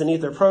gardens and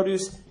eat their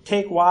produce.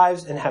 Take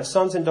wives and have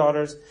sons and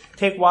daughters.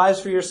 Take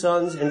wives for your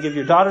sons and give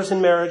your daughters in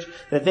marriage,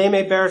 that they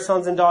may bear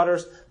sons and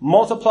daughters.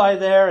 Multiply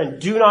there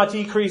and do not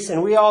decrease.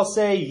 And we all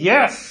say,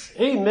 yes,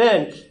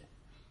 amen.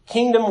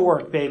 Kingdom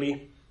work,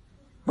 baby.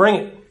 Bring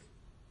it.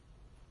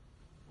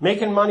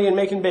 Making money and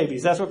making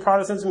babies. That's what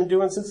Protestants have been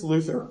doing since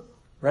Luther,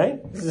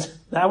 right?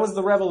 That was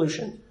the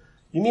revolution.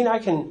 You mean I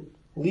can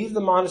leave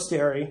the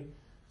monastery,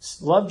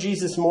 love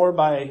Jesus more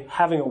by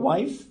having a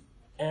wife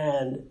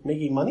and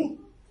making money?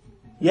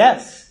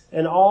 Yes.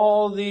 And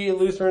all the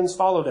Lutherans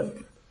followed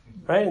him,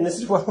 right? And this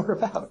is what we're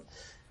about,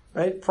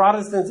 right?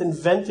 Protestants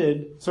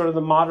invented sort of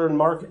the modern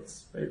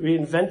markets. Right? We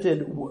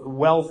invented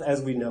wealth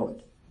as we know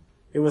it.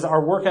 It was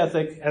our work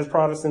ethic as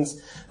Protestants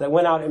that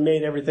went out and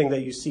made everything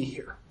that you see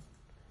here.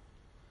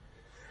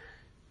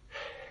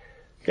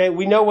 Okay,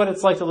 we know what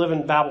it's like to live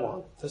in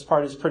Babylon. This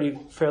part is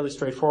fairly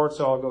straightforward,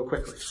 so I'll go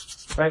quickly.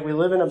 Right? We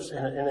live in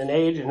an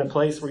age, in a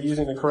place where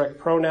using the correct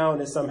pronoun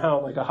is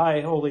somehow like a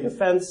high holy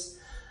offense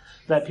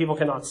that people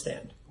cannot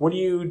stand. What do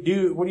you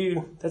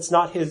do? That's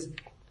not his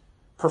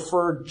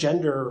preferred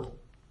gender,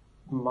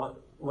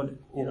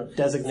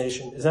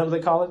 designation. Is that what they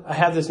call it? I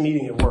have this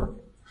meeting at work.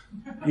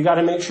 You got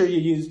to make sure you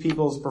use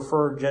people's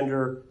preferred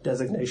gender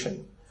designation.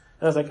 And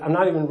I was like, I'm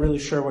not even really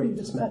sure what he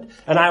just meant.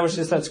 And I was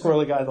just that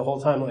squirrely guy the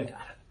whole time, like,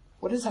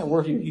 what is that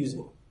word you're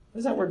using? What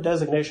does that word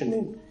designation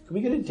mean? Can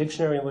we get a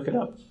dictionary and look it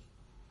up?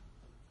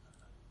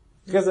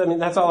 Because,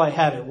 that's all I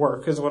had at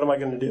work, because what am I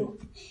going to do?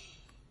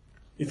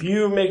 If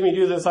you make me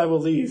do this, I will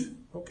leave.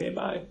 Okay,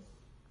 bye.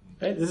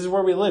 Right? This is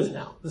where we live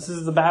now. This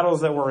is the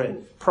battles that we're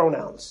in.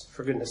 Pronouns,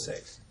 for goodness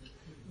sakes.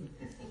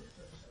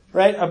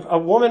 Right? A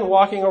woman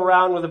walking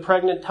around with a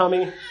pregnant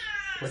tummy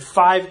with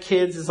 5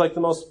 kids is like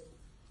the most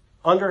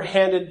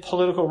underhanded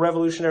political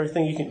revolutionary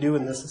thing you can do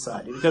in this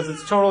society, because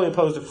it's totally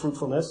opposed to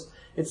fruitfulness.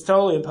 It's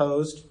totally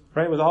opposed,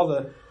 right, with all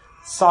the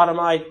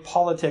sodomite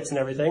politics and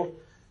everything.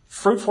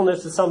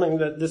 Fruitfulness is something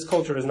that this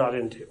culture is not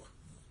into.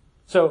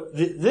 So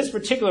this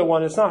particular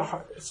one, it's not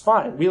hard. It's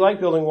fine. We like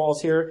building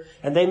walls here,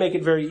 and they make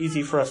it very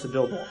easy for us to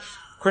build walls.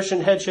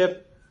 Christian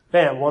headship,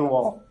 bam, one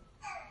wall.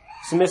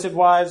 Submissive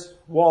wives,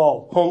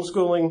 wall.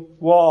 Homeschooling,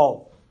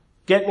 wall.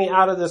 Get me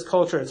out of this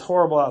culture. It's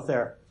horrible out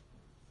there.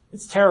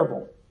 It's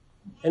terrible.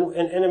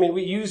 And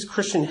we use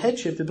Christian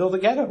headship to build a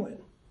ghetto in.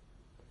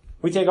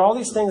 We take all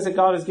these things that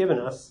God has given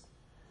us,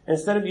 and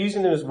instead of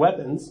using them as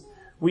weapons,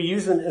 we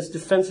use them as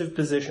defensive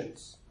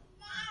positions.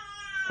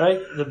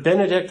 Right? The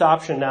Benedict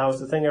option now is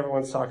the thing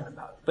everyone's talking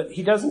about. But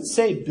he doesn't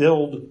say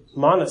build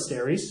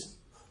monasteries,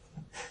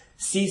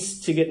 cease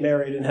to get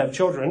married and have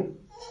children.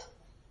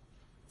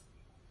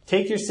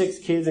 Take your 6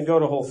 kids and go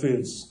to Whole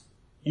Foods.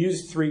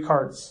 Use 3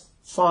 carts.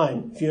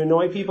 Fine. If you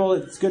annoy people,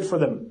 it's good for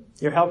them.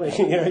 You're helping,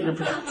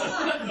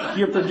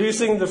 you're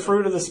producing the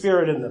fruit of the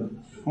Spirit in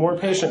them. More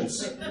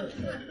patience.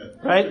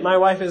 Right? My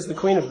wife is the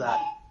queen of that.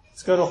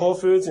 Let's go to Whole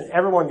Foods and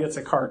everyone gets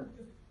a cart.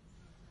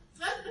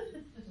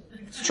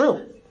 It's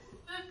true.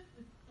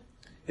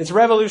 It's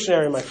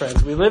revolutionary, my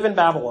friends. We live in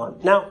Babylon.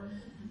 Now,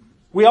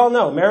 We all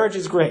know marriage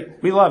is great.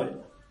 We love it.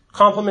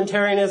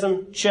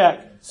 Complementarianism,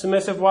 check.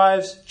 Submissive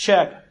wives,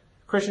 check.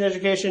 Christian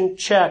education,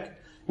 check.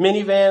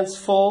 Minivans,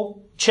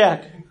 full,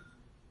 check.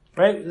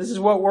 Right? This is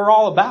what we're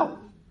all about.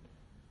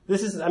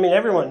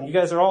 Everyone, you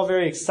guys are all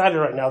very excited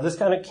right now. This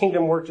kind of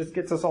kingdom work just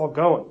gets us all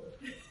going.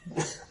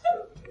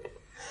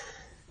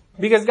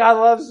 Because God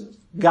loves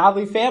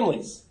godly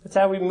families. That's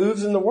how he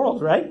moves in the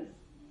world, right?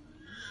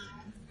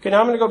 Okay,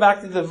 now I'm going to go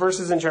back to the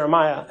verses in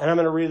Jeremiah, and I'm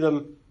going to read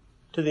them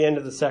to the end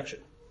of the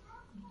section.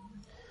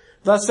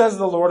 Thus says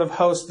the Lord of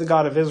hosts, the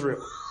God of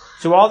Israel,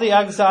 to all the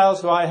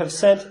exiles who I have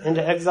sent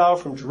into exile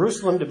from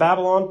Jerusalem to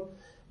Babylon,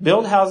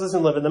 build houses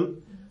and live in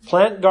them,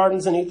 plant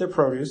gardens and eat their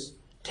produce,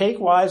 take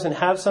wives and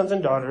have sons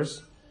and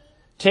daughters,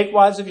 take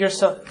wives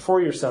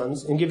for your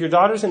sons, and give your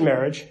daughters in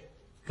marriage,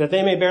 that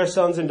they may bear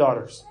sons and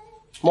daughters.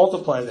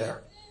 Multiply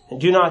there, and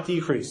do not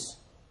decrease.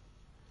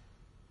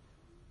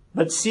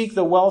 But seek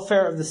the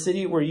welfare of the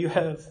city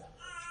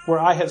where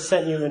I have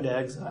sent you into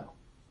exile.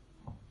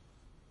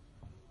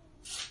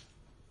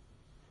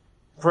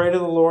 Pray to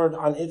the Lord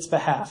on its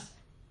behalf,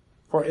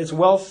 for in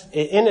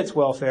its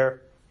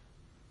welfare,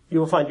 you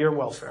will find your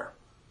welfare.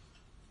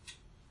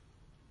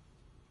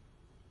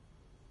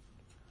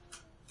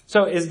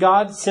 So is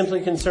God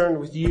simply concerned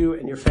with you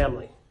and your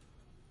family?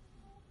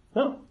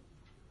 No.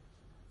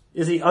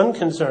 Is he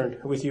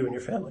unconcerned with you and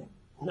your family?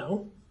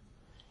 No.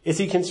 Is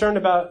he concerned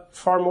about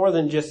far more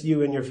than just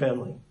you and your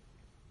family?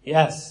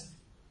 Yes.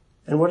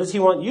 And what does he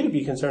want you to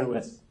be concerned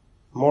with?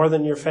 More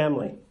than your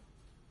family.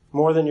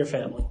 More than your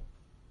family.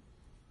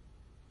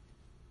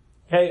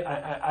 Hey,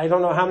 I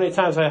don't know how many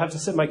times I have to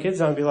sit my kids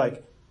down and be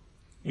like,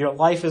 your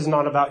life is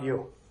not about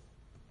you.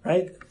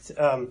 Right?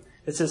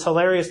 It's this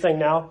hilarious thing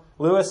now.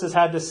 Lewis has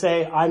had to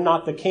say, I'm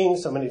not the king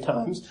so many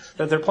times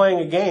that they're playing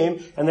a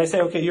game and they say,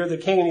 okay, you're the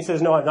king. And he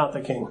says, no, I'm not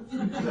the king.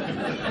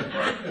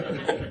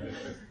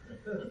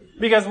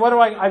 Because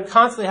I'm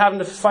constantly having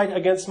to fight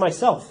against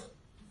myself.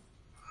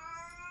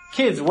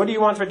 Kids, what do you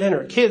want for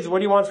dinner? Kids, what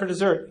do you want for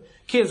dessert?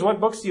 Kids, what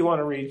books do you want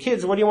to read?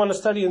 Kids, what do you want to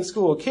study in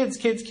school? Kids.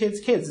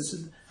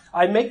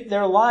 I make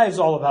their lives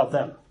all about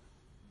them.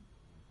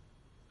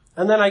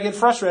 And then I get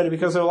frustrated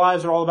because their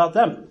lives are all about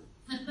them.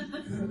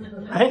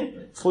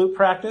 Right? Flute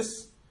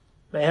practice,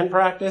 band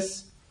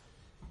practice,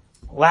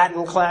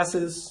 Latin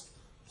classes,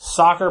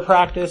 soccer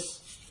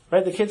practice.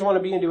 Right? The kids want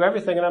to be and do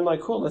everything, and I'm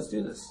like, cool, let's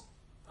do this.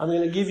 I'm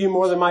going to give you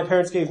more than my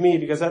parents gave me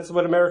because that's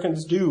what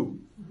Americans do.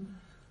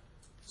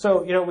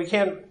 So, we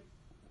can't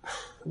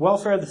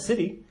welfare the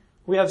city.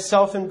 We have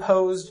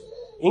self-imposed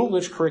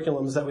English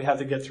curriculums that we have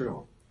to get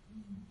through.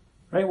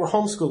 Right? We're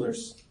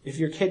homeschoolers. If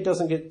your kid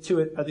doesn't get to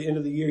it by the end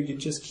of the year, you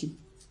just keep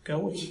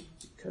going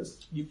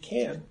because you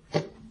can.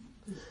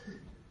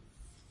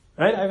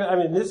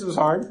 Right? This was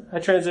hard. I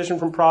transitioned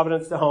from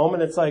Providence to home,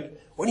 and it's like,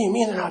 what do you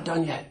mean they're not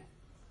done yet?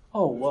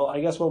 Oh, well,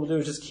 I guess what we'll do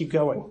is just keep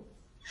going.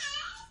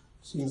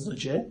 Seems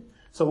legit.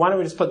 So why don't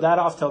we just put that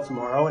off till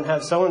tomorrow and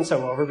have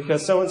so-and-so over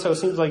because so-and-so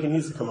seems like he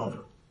needs to come over.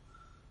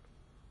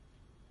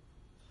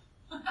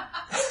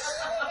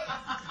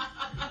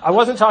 I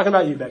wasn't talking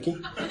about you, Becky.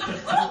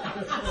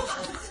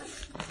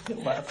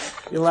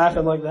 You're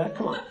laughing like that?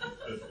 Come on.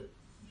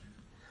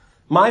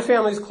 My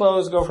family's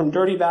clothes go from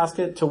dirty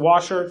basket to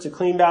washer to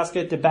clean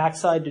basket to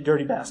backside to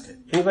dirty basket.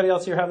 Anybody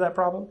else here have that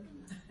problem?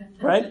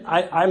 Right?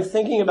 I'm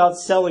thinking about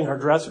selling her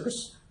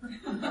dressers.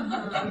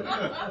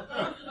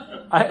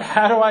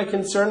 How do I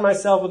concern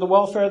myself with the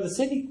welfare of the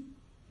city?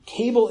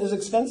 Cable is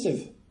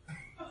expensive.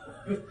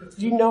 Do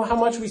you know how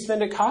much we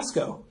spend at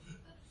Costco?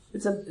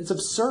 It's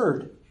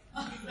absurd.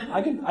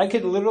 I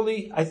could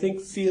literally, I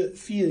think,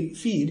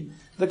 feed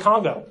the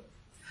Congo.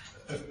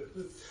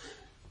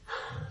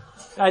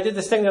 I did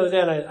this thing the other day,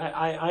 and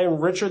I am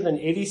richer than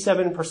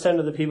 87%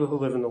 of the people who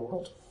live in the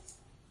world.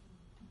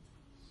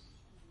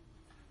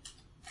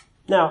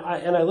 Now,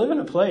 I live in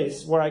a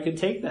place where I could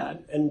take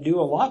that and do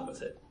a lot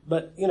with it.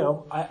 But,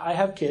 I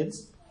have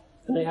kids,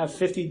 and they have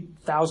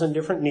 50,000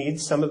 different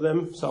needs, some of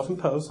them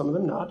self-imposed, some of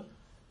them not,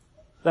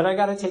 that I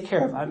got to take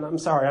care of. I'm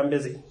sorry, I'm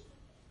busy.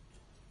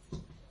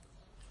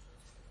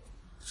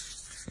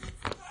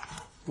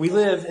 We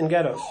live in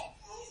ghettos.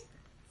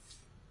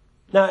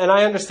 Now, and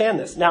I understand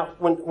this. Now,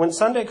 when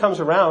Sunday comes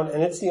around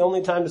and it's the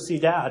only time to see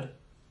Dad,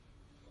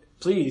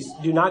 please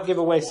do not give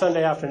away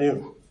Sunday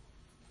afternoon.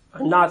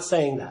 I'm not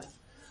saying that.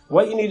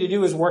 What you need to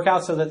do is work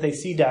out so that they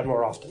see Dad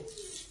more often.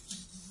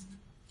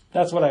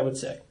 That's what I would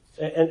say.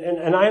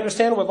 And I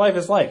understand what life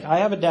is like. I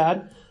have a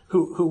dad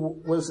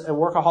who was a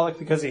workaholic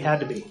because he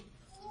had to be.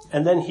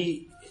 And then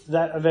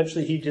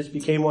eventually he just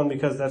became one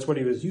because that's what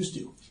he was used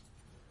to.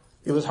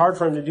 It was hard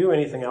for him to do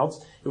anything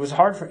else. It was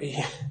hard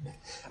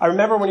I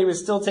remember when he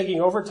was still taking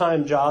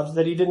overtime jobs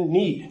that he didn't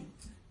need.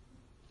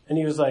 And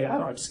he was like, I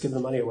don't know, just give the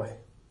money away.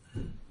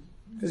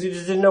 Because he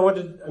just didn't know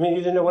he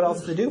didn't know what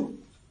else to do.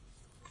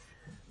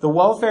 The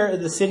welfare of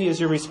the city is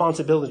your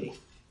responsibility.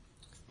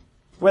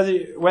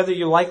 Whether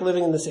you like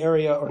living in this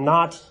area or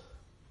not,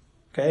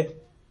 okay?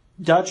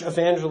 Dutch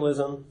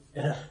evangelism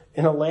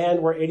in a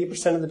land where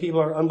 80% of the people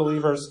are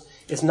unbelievers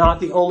is not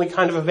the only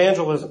kind of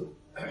evangelism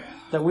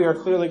that we are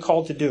clearly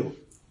called to do.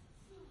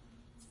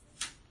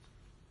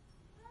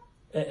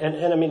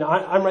 And I mean,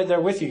 I'm right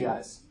there with you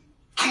guys.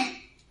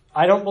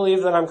 I don't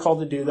believe that I'm called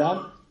to do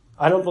that.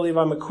 I don't believe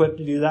I'm equipped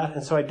to do that,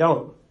 and so I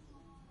don't.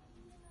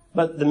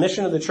 But the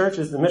mission of the church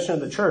is the mission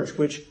of the church,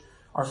 which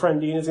our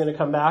friend Dean is going to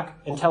come back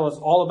and tell us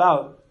all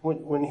about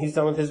when he's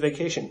done with his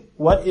vacation.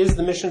 What is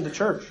the mission of the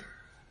church?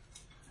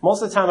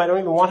 Most of the time, I don't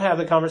even want to have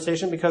the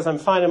conversation because I'm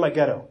fine in my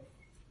ghetto.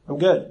 I'm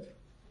good.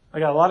 I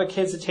got a lot of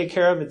kids to take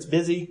care of. It's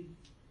busy.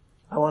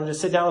 I wanted to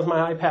sit down with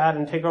my iPad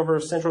and take over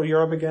Central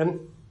Europe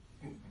again.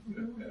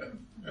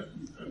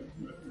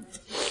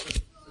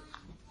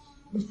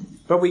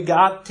 But we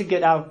got to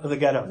get out of the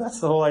ghetto. That's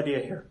the whole idea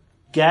here.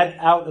 Get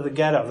out of the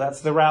ghetto.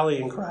 That's the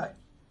rallying cry.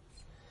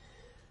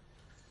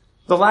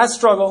 The last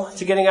struggle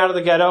to getting out of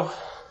the ghetto,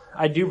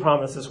 I do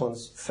promise this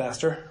one's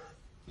faster.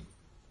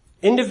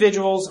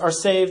 Individuals are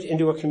saved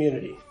into a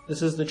community.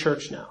 This is the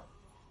church now.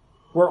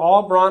 We're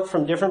all brought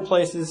from different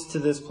places to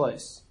this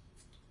place,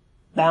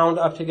 bound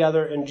up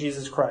together in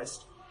Jesus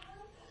Christ.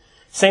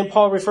 St.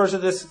 Paul refers to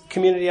this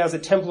community as a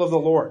temple of the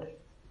Lord,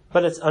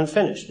 but it's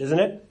unfinished, isn't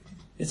it?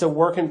 It's a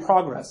work in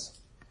progress.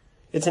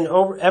 It's an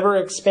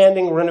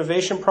ever-expanding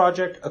renovation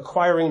project,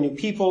 acquiring new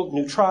people,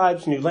 new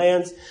tribes, new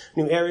lands,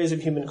 new areas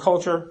of human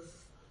culture,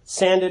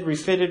 sanded,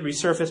 refitted,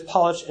 resurfaced,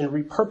 polished, and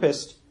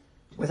repurposed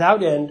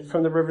without end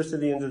from the rivers to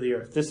the ends of the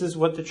earth. This is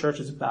what the church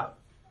is about.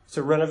 It's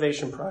a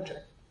renovation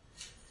project.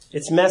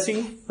 It's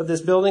messy, but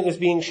this building is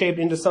being shaped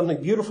into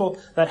something beautiful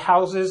that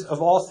houses,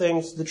 of all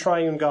things, the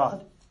triune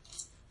God.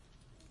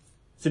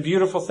 It's a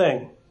beautiful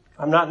thing.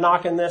 I'm not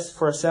knocking this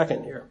for a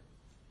second here.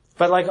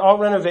 But like all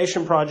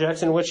renovation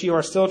projects in which you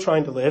are still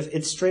trying to live,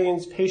 it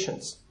strains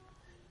patience,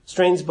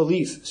 strains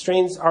belief,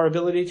 strains our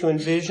ability to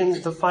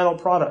envision the final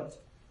product.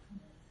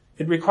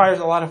 It requires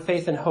a lot of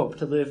faith and hope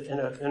to live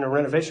in a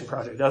renovation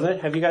project, doesn't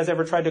it? Have you guys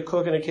ever tried to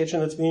cook in a kitchen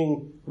that's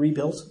being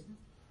rebuilt?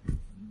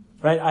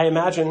 Right? I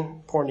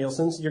imagine, poor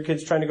Nielsen's, your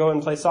kid's trying to go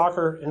and play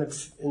soccer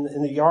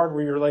in the yard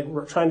where you're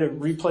like trying to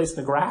replace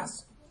the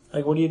grass.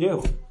 Like, what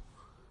do?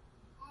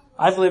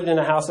 I've lived in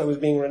a house that was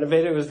being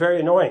renovated. It was very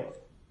annoying.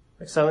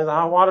 Like, suddenly the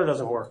hot water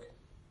doesn't work.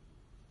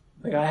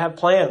 Like, I have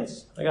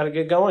plans. I got to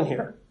get going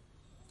here.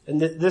 And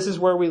this is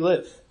where we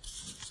live.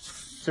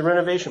 It's a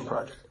renovation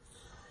project.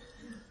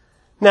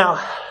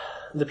 Now,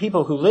 the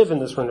people who live in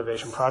this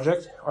renovation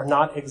project are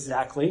not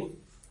exactly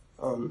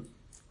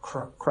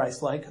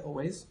Christ-like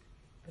always.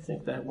 I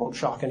think that won't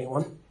shock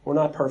anyone. We're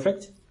not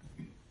perfect.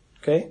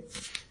 Okay?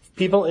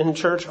 People in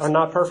church are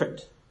not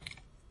perfect.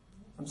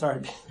 I'm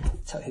sorry to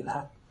tell you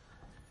that.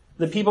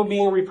 The people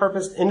being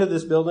repurposed into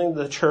this building,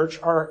 the church,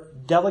 are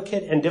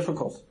delicate and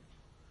difficult.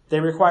 They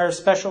require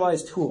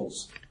specialized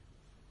tools.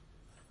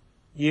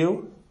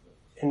 You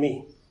and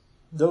me.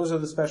 Those are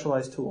the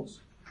specialized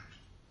tools.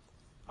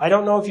 I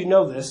don't know if you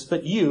know this,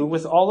 but you,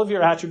 with all of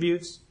your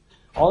attributes,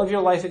 all of your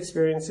life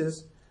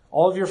experiences,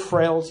 all of your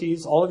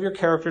frailties, all of your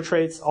character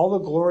traits, all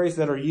the glories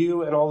that are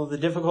you and all of the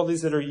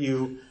difficulties that are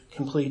you,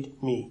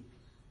 complete me.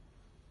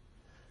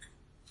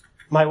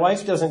 My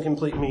wife doesn't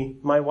complete me.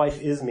 My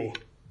wife is me.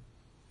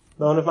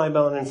 Bone of my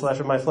bone and flesh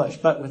of my flesh.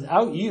 But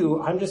without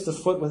you, I'm just a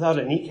foot without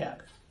a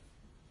kneecap.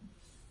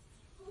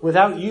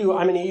 Without you,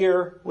 I'm an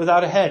ear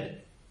without a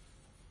head.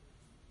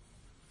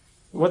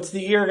 What's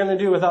the ear going to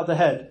do without the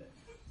head?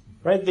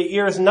 Right? The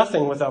ear is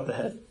nothing without the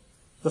head.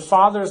 The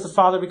Father is the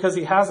Father because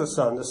he has a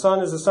Son. The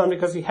Son is the Son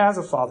because he has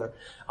a Father.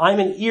 I'm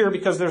an ear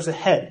because there's a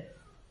head.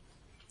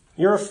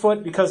 You're a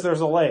foot because there's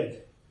a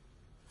leg.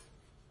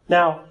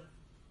 Now,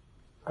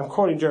 I'm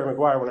quoting Jerry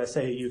Maguire when I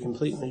say you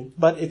complete me,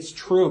 but it's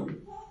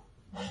true.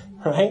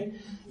 Right?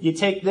 You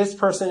take this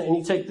person and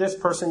you take this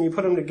person, you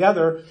put them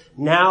together,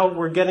 now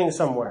we're getting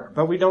somewhere.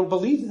 But we don't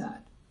believe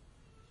that.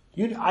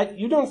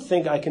 You don't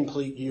think I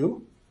complete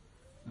you.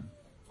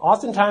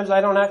 Oftentimes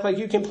I don't act like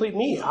you complete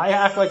me. I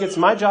act like it's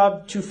my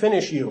job to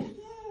finish you.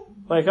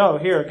 Like, oh,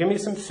 here, give me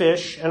some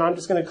fish and I'm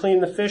just going to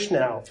clean the fish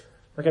now.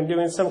 Like I'm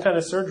doing some kind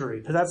of surgery.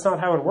 But that's not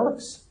how it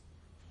works.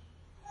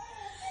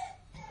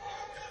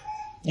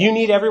 You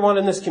need everyone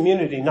in this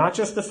community, not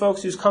just the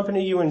folks whose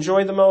company you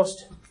enjoy the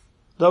most,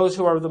 those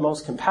who are the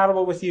most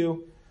compatible with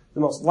you,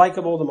 the most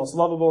likable, the most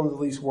lovable, and the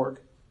least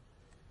work.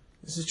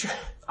 This is true.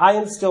 I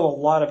instill a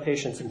lot of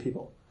patience in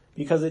people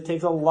because it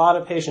takes a lot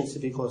of patience to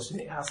be close to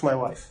me. Ask my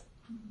wife.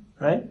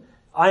 Right?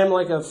 I am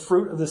like a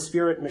fruit of the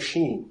Spirit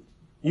machine.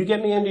 You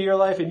get me into your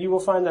life and you will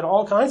find that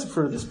all kinds of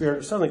fruit of the Spirit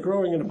are suddenly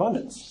growing in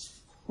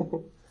abundance.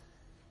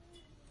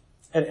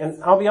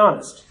 and I'll be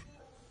honest,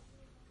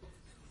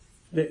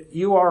 that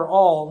you are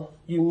all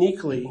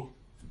uniquely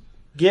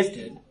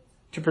gifted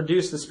to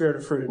produce the spirit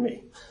of fruit in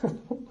me.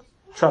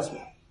 Trust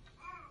me.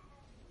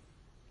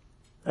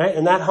 Right?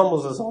 And that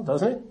humbles us all,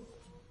 doesn't it?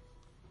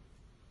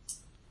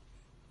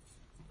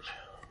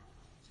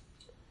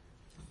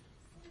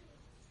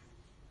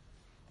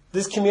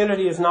 This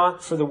community is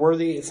not for the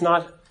worthy. It's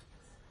not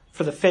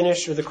for the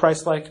finished or the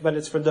Christ-like, but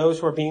it's for those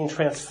who are being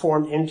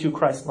transformed into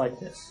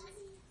Christ-likeness.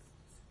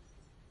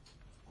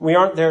 We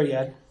aren't there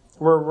yet.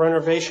 We're a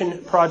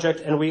renovation project,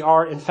 and we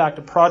are, in fact,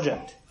 a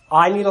project.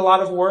 I need a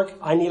lot of work.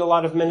 I need a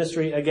lot of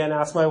ministry. Again,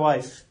 ask my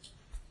wife.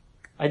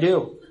 I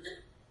do.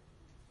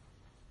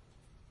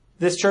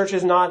 This church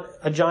is not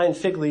a giant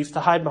fig leaf to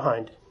hide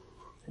behind.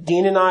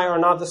 Dean and I are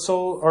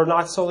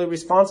not solely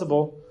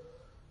responsible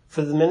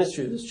for the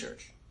ministry of this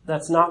church.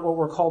 That's not what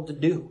we're called to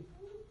do.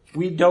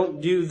 We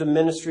don't do the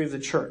ministry of the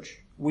church.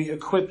 We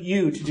equip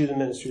you to do the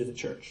ministry of the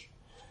church.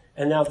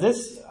 And now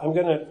this, I'm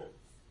going to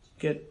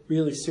get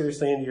really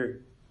seriously into your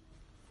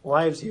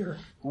lives here.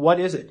 What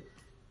is it?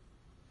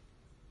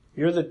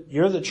 You're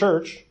the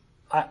church.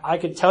 I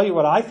could tell you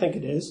what I think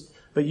it is,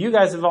 but you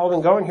guys have all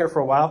been going here for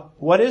a while.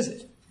 What is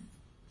it?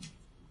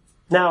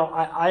 Now,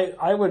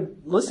 I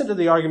would listen to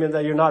the argument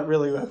that you're not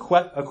really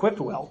equipped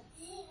well.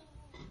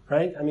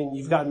 Right? I mean,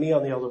 you've got me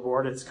on the elder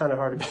board. It's kind of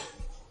hard to...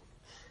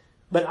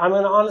 But I'm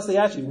going to honestly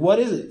ask you, what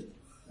is it?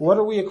 What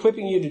are we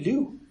equipping you to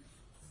do?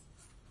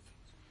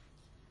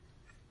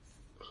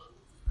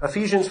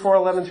 Ephesians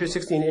 4:11 through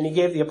 16, and he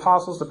gave the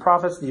apostles, the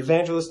prophets, the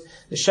evangelists,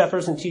 the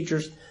shepherds and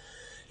teachers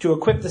to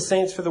equip the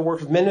saints for the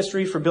work of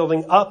ministry, for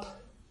building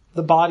up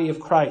the body of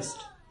Christ.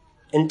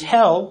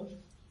 Until,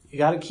 you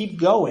got to keep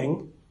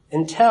going,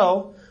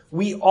 until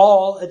we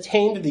all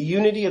attain to the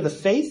unity of the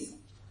faith,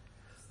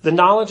 the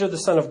knowledge of the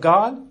Son of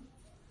God,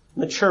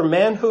 mature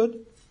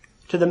manhood,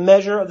 to the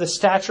measure of the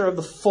stature of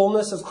the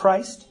fullness of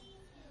Christ,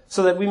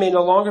 so that we may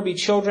no longer be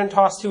children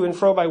tossed to and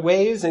fro by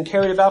waves and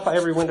carried about by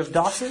every wind of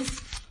doctrine,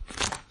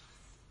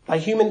 by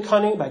human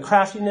cunning, by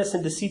craftiness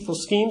and deceitful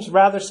schemes.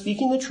 Rather,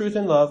 speaking the truth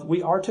in love,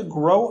 we are to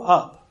grow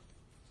up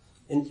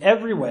in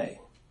every way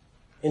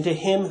into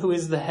him who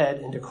is the head,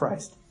 into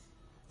Christ,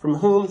 from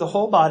whom the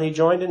whole body,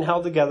 joined and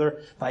held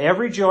together by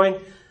every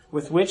joint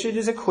with which it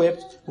is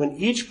equipped, when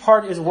each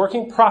part is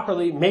working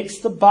properly, makes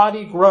the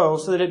body grow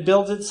so that it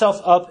builds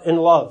itself up in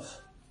love.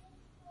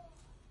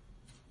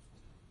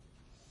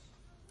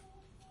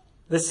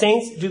 The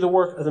saints do the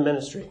work of the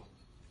ministry.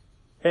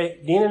 Okay?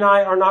 Dean and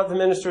I are not the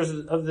ministers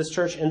of this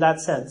church in that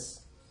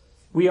sense.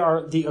 We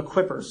are the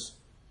equippers.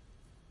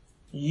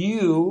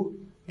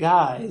 You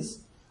guys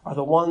are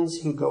the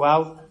ones who go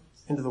out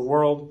into the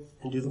world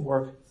and do the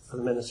work of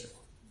the ministry.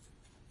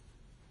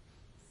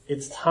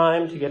 It's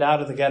time to get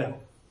out of the ghetto.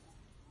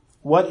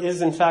 What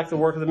is, in fact, the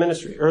work of the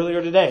ministry?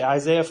 Earlier today,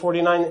 Isaiah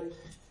 49,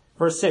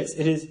 verse 6.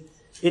 It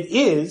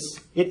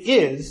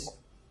is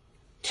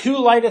too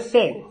light a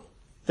thing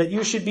that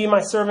you should be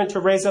my servant to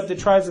raise up the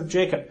tribes of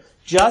Jacob.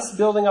 Just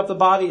building up the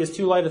body is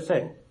too light a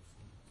thing.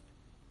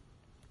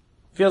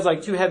 Feels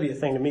like too heavy a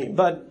thing to me,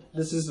 but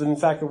this is, in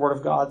fact, the word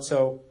of God,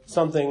 so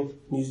something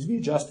needs to be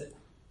adjusted.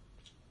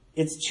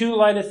 It's too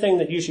light a thing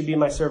that you should be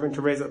my servant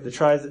to raise up the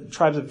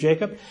tribes of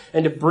Jacob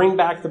and to bring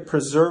back the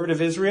preserved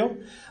of Israel.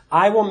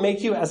 I will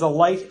make you as a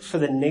light for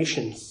the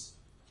nations,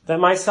 that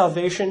my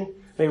salvation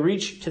may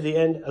reach to the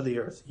end of the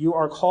earth. You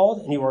are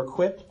called and you are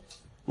equipped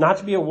not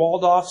to be a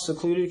walled-off,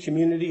 secluded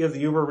community of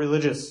the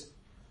uber-religious,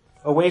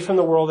 away from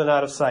the world and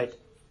out of sight.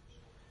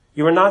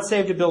 You are not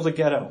saved to build a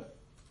ghetto.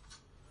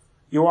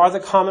 You are the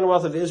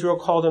commonwealth of Israel,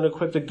 called and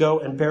equipped to go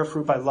and bear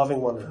fruit by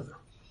loving one another,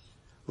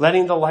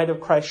 letting the light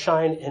of Christ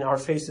shine in our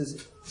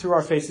faces, through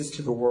our faces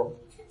to the world.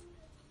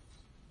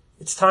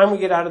 It's time we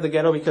get out of the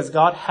ghetto, because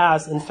God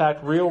has, in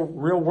fact, real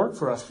work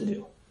for us to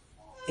do.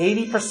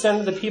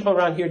 80% of the people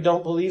around here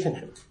don't believe in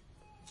him.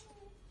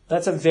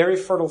 That's a very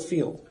fertile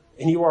field,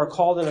 and you are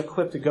called and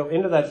equipped to go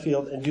into that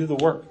field and do the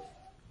work.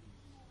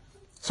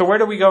 So where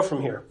do we go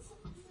from here?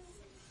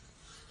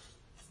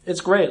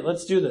 It's great.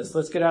 Let's do this.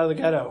 Let's get out of the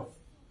ghetto.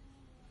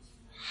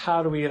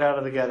 How do we get out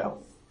of the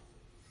ghetto?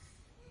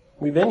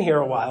 We've been here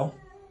a while.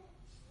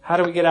 How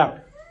do we get out?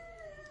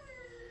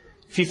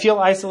 If you feel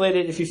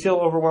isolated, if you feel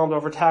overwhelmed,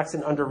 overtaxed,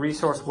 and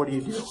under-resourced, what do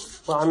you do?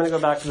 Well, I'm going to go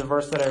back to the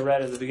verse that I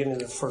read at the beginning of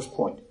the first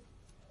point.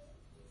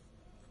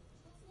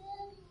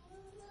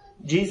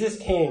 Jesus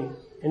came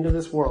into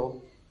this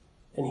world,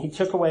 and he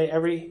took away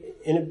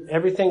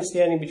everything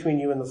standing between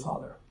you and the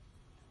Father.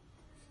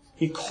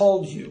 He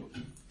called you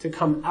to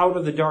come out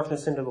of the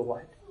darkness into the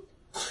light,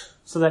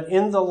 so that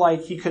in the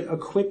light he could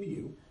equip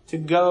you to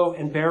go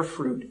and bear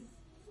fruit.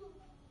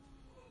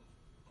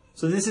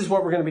 So this is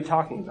what we're going to be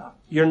talking about.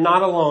 You're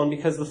not alone,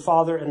 because the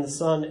Father and the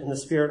Son and the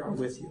Spirit are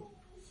with you.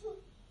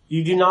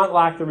 You do not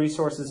lack the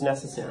resources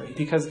necessary,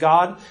 because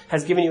God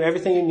has given you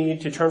everything you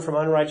need to turn from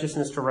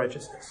unrighteousness to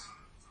righteousness.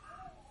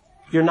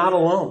 You're not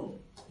alone,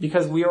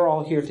 because we are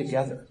all here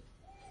together.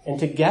 And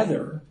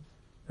together,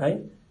 right,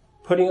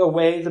 putting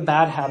away the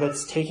bad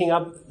habits, taking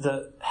up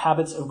the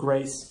habits of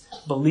grace,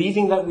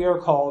 believing that we are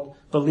called,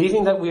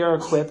 believing that we are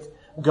equipped,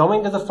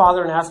 going to the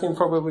Father and asking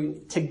for what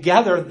we...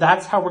 Together,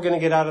 that's how we're going to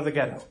get out of the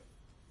ghetto.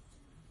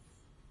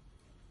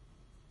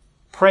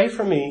 Pray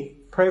for me.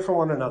 Pray for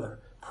one another.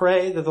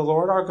 Pray that the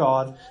Lord our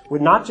God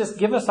would not just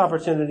give us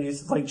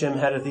opportunities like Jim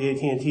had at the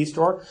AT&T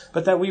store,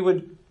 but that we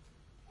would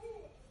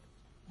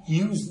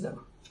use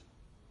them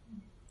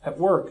at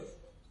work,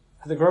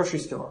 at the grocery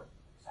store,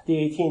 at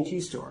the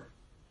AT&T store,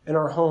 in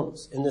our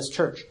homes, in this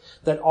church.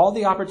 That all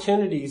the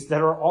opportunities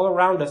that are all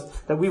around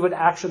us, that we would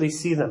actually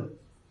see them.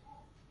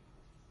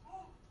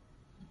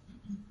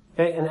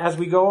 Okay, and as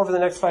we go over the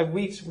next 5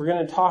 weeks, we're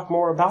going to talk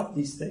more about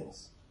these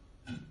things.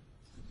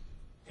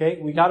 Okay?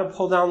 We got to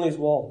pull down these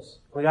walls.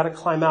 We got to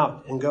climb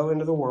out and go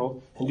into the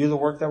world and do the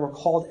work that we're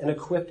called and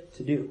equipped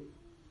to do.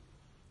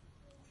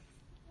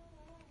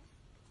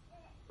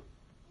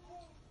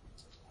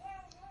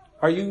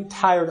 Are you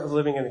tired of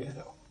living in a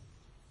ghetto?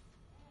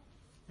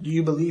 Do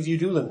you believe you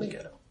do live in the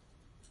ghetto?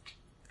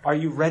 Are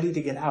you ready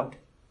to get out?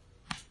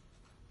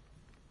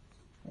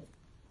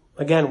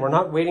 Again, we're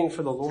not waiting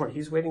for the Lord.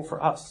 He's waiting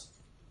for us.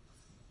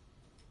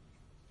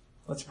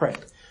 Let's pray.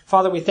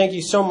 Father, we thank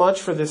you so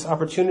much for this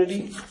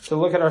opportunity to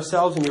look at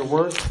ourselves in your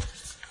word,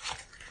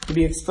 to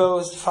be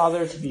exposed,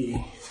 Father, to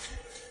be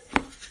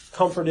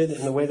comforted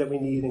in the way that we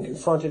need and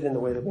confronted in the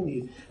way that we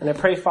need. And I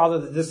pray, Father,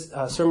 that this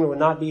sermon would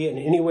not be in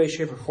any way,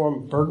 shape, or form a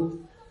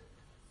burden,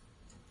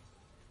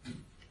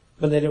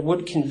 but that it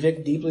would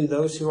convict deeply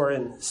those who are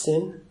in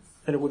sin,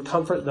 that it would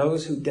comfort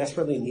those who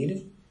desperately need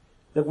it,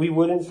 that we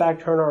would, in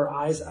fact, turn our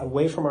eyes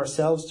away from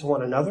ourselves to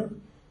one another,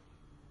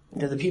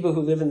 to the people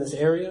who live in this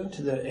area,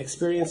 to the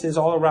experiences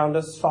all around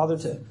us, Father,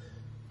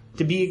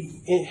 to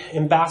be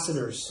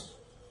ambassadors,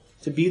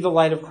 to be the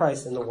light of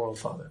Christ in the world,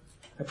 Father.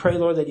 I pray,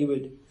 Lord, that you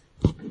would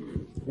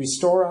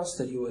restore us,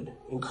 that you would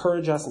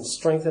encourage us and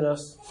strengthen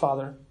us,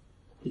 Father,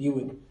 that you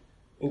would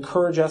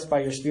encourage us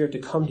by your Spirit to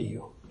come to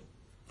you,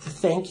 to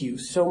thank you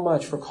so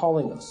much for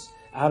calling us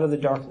out of the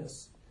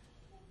darkness,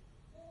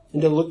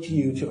 and to look to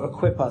you to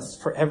equip us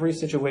for every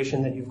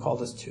situation that you've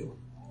called us to.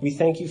 We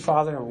thank you,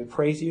 Father, and we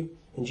praise you.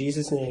 In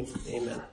Jesus' name, amen.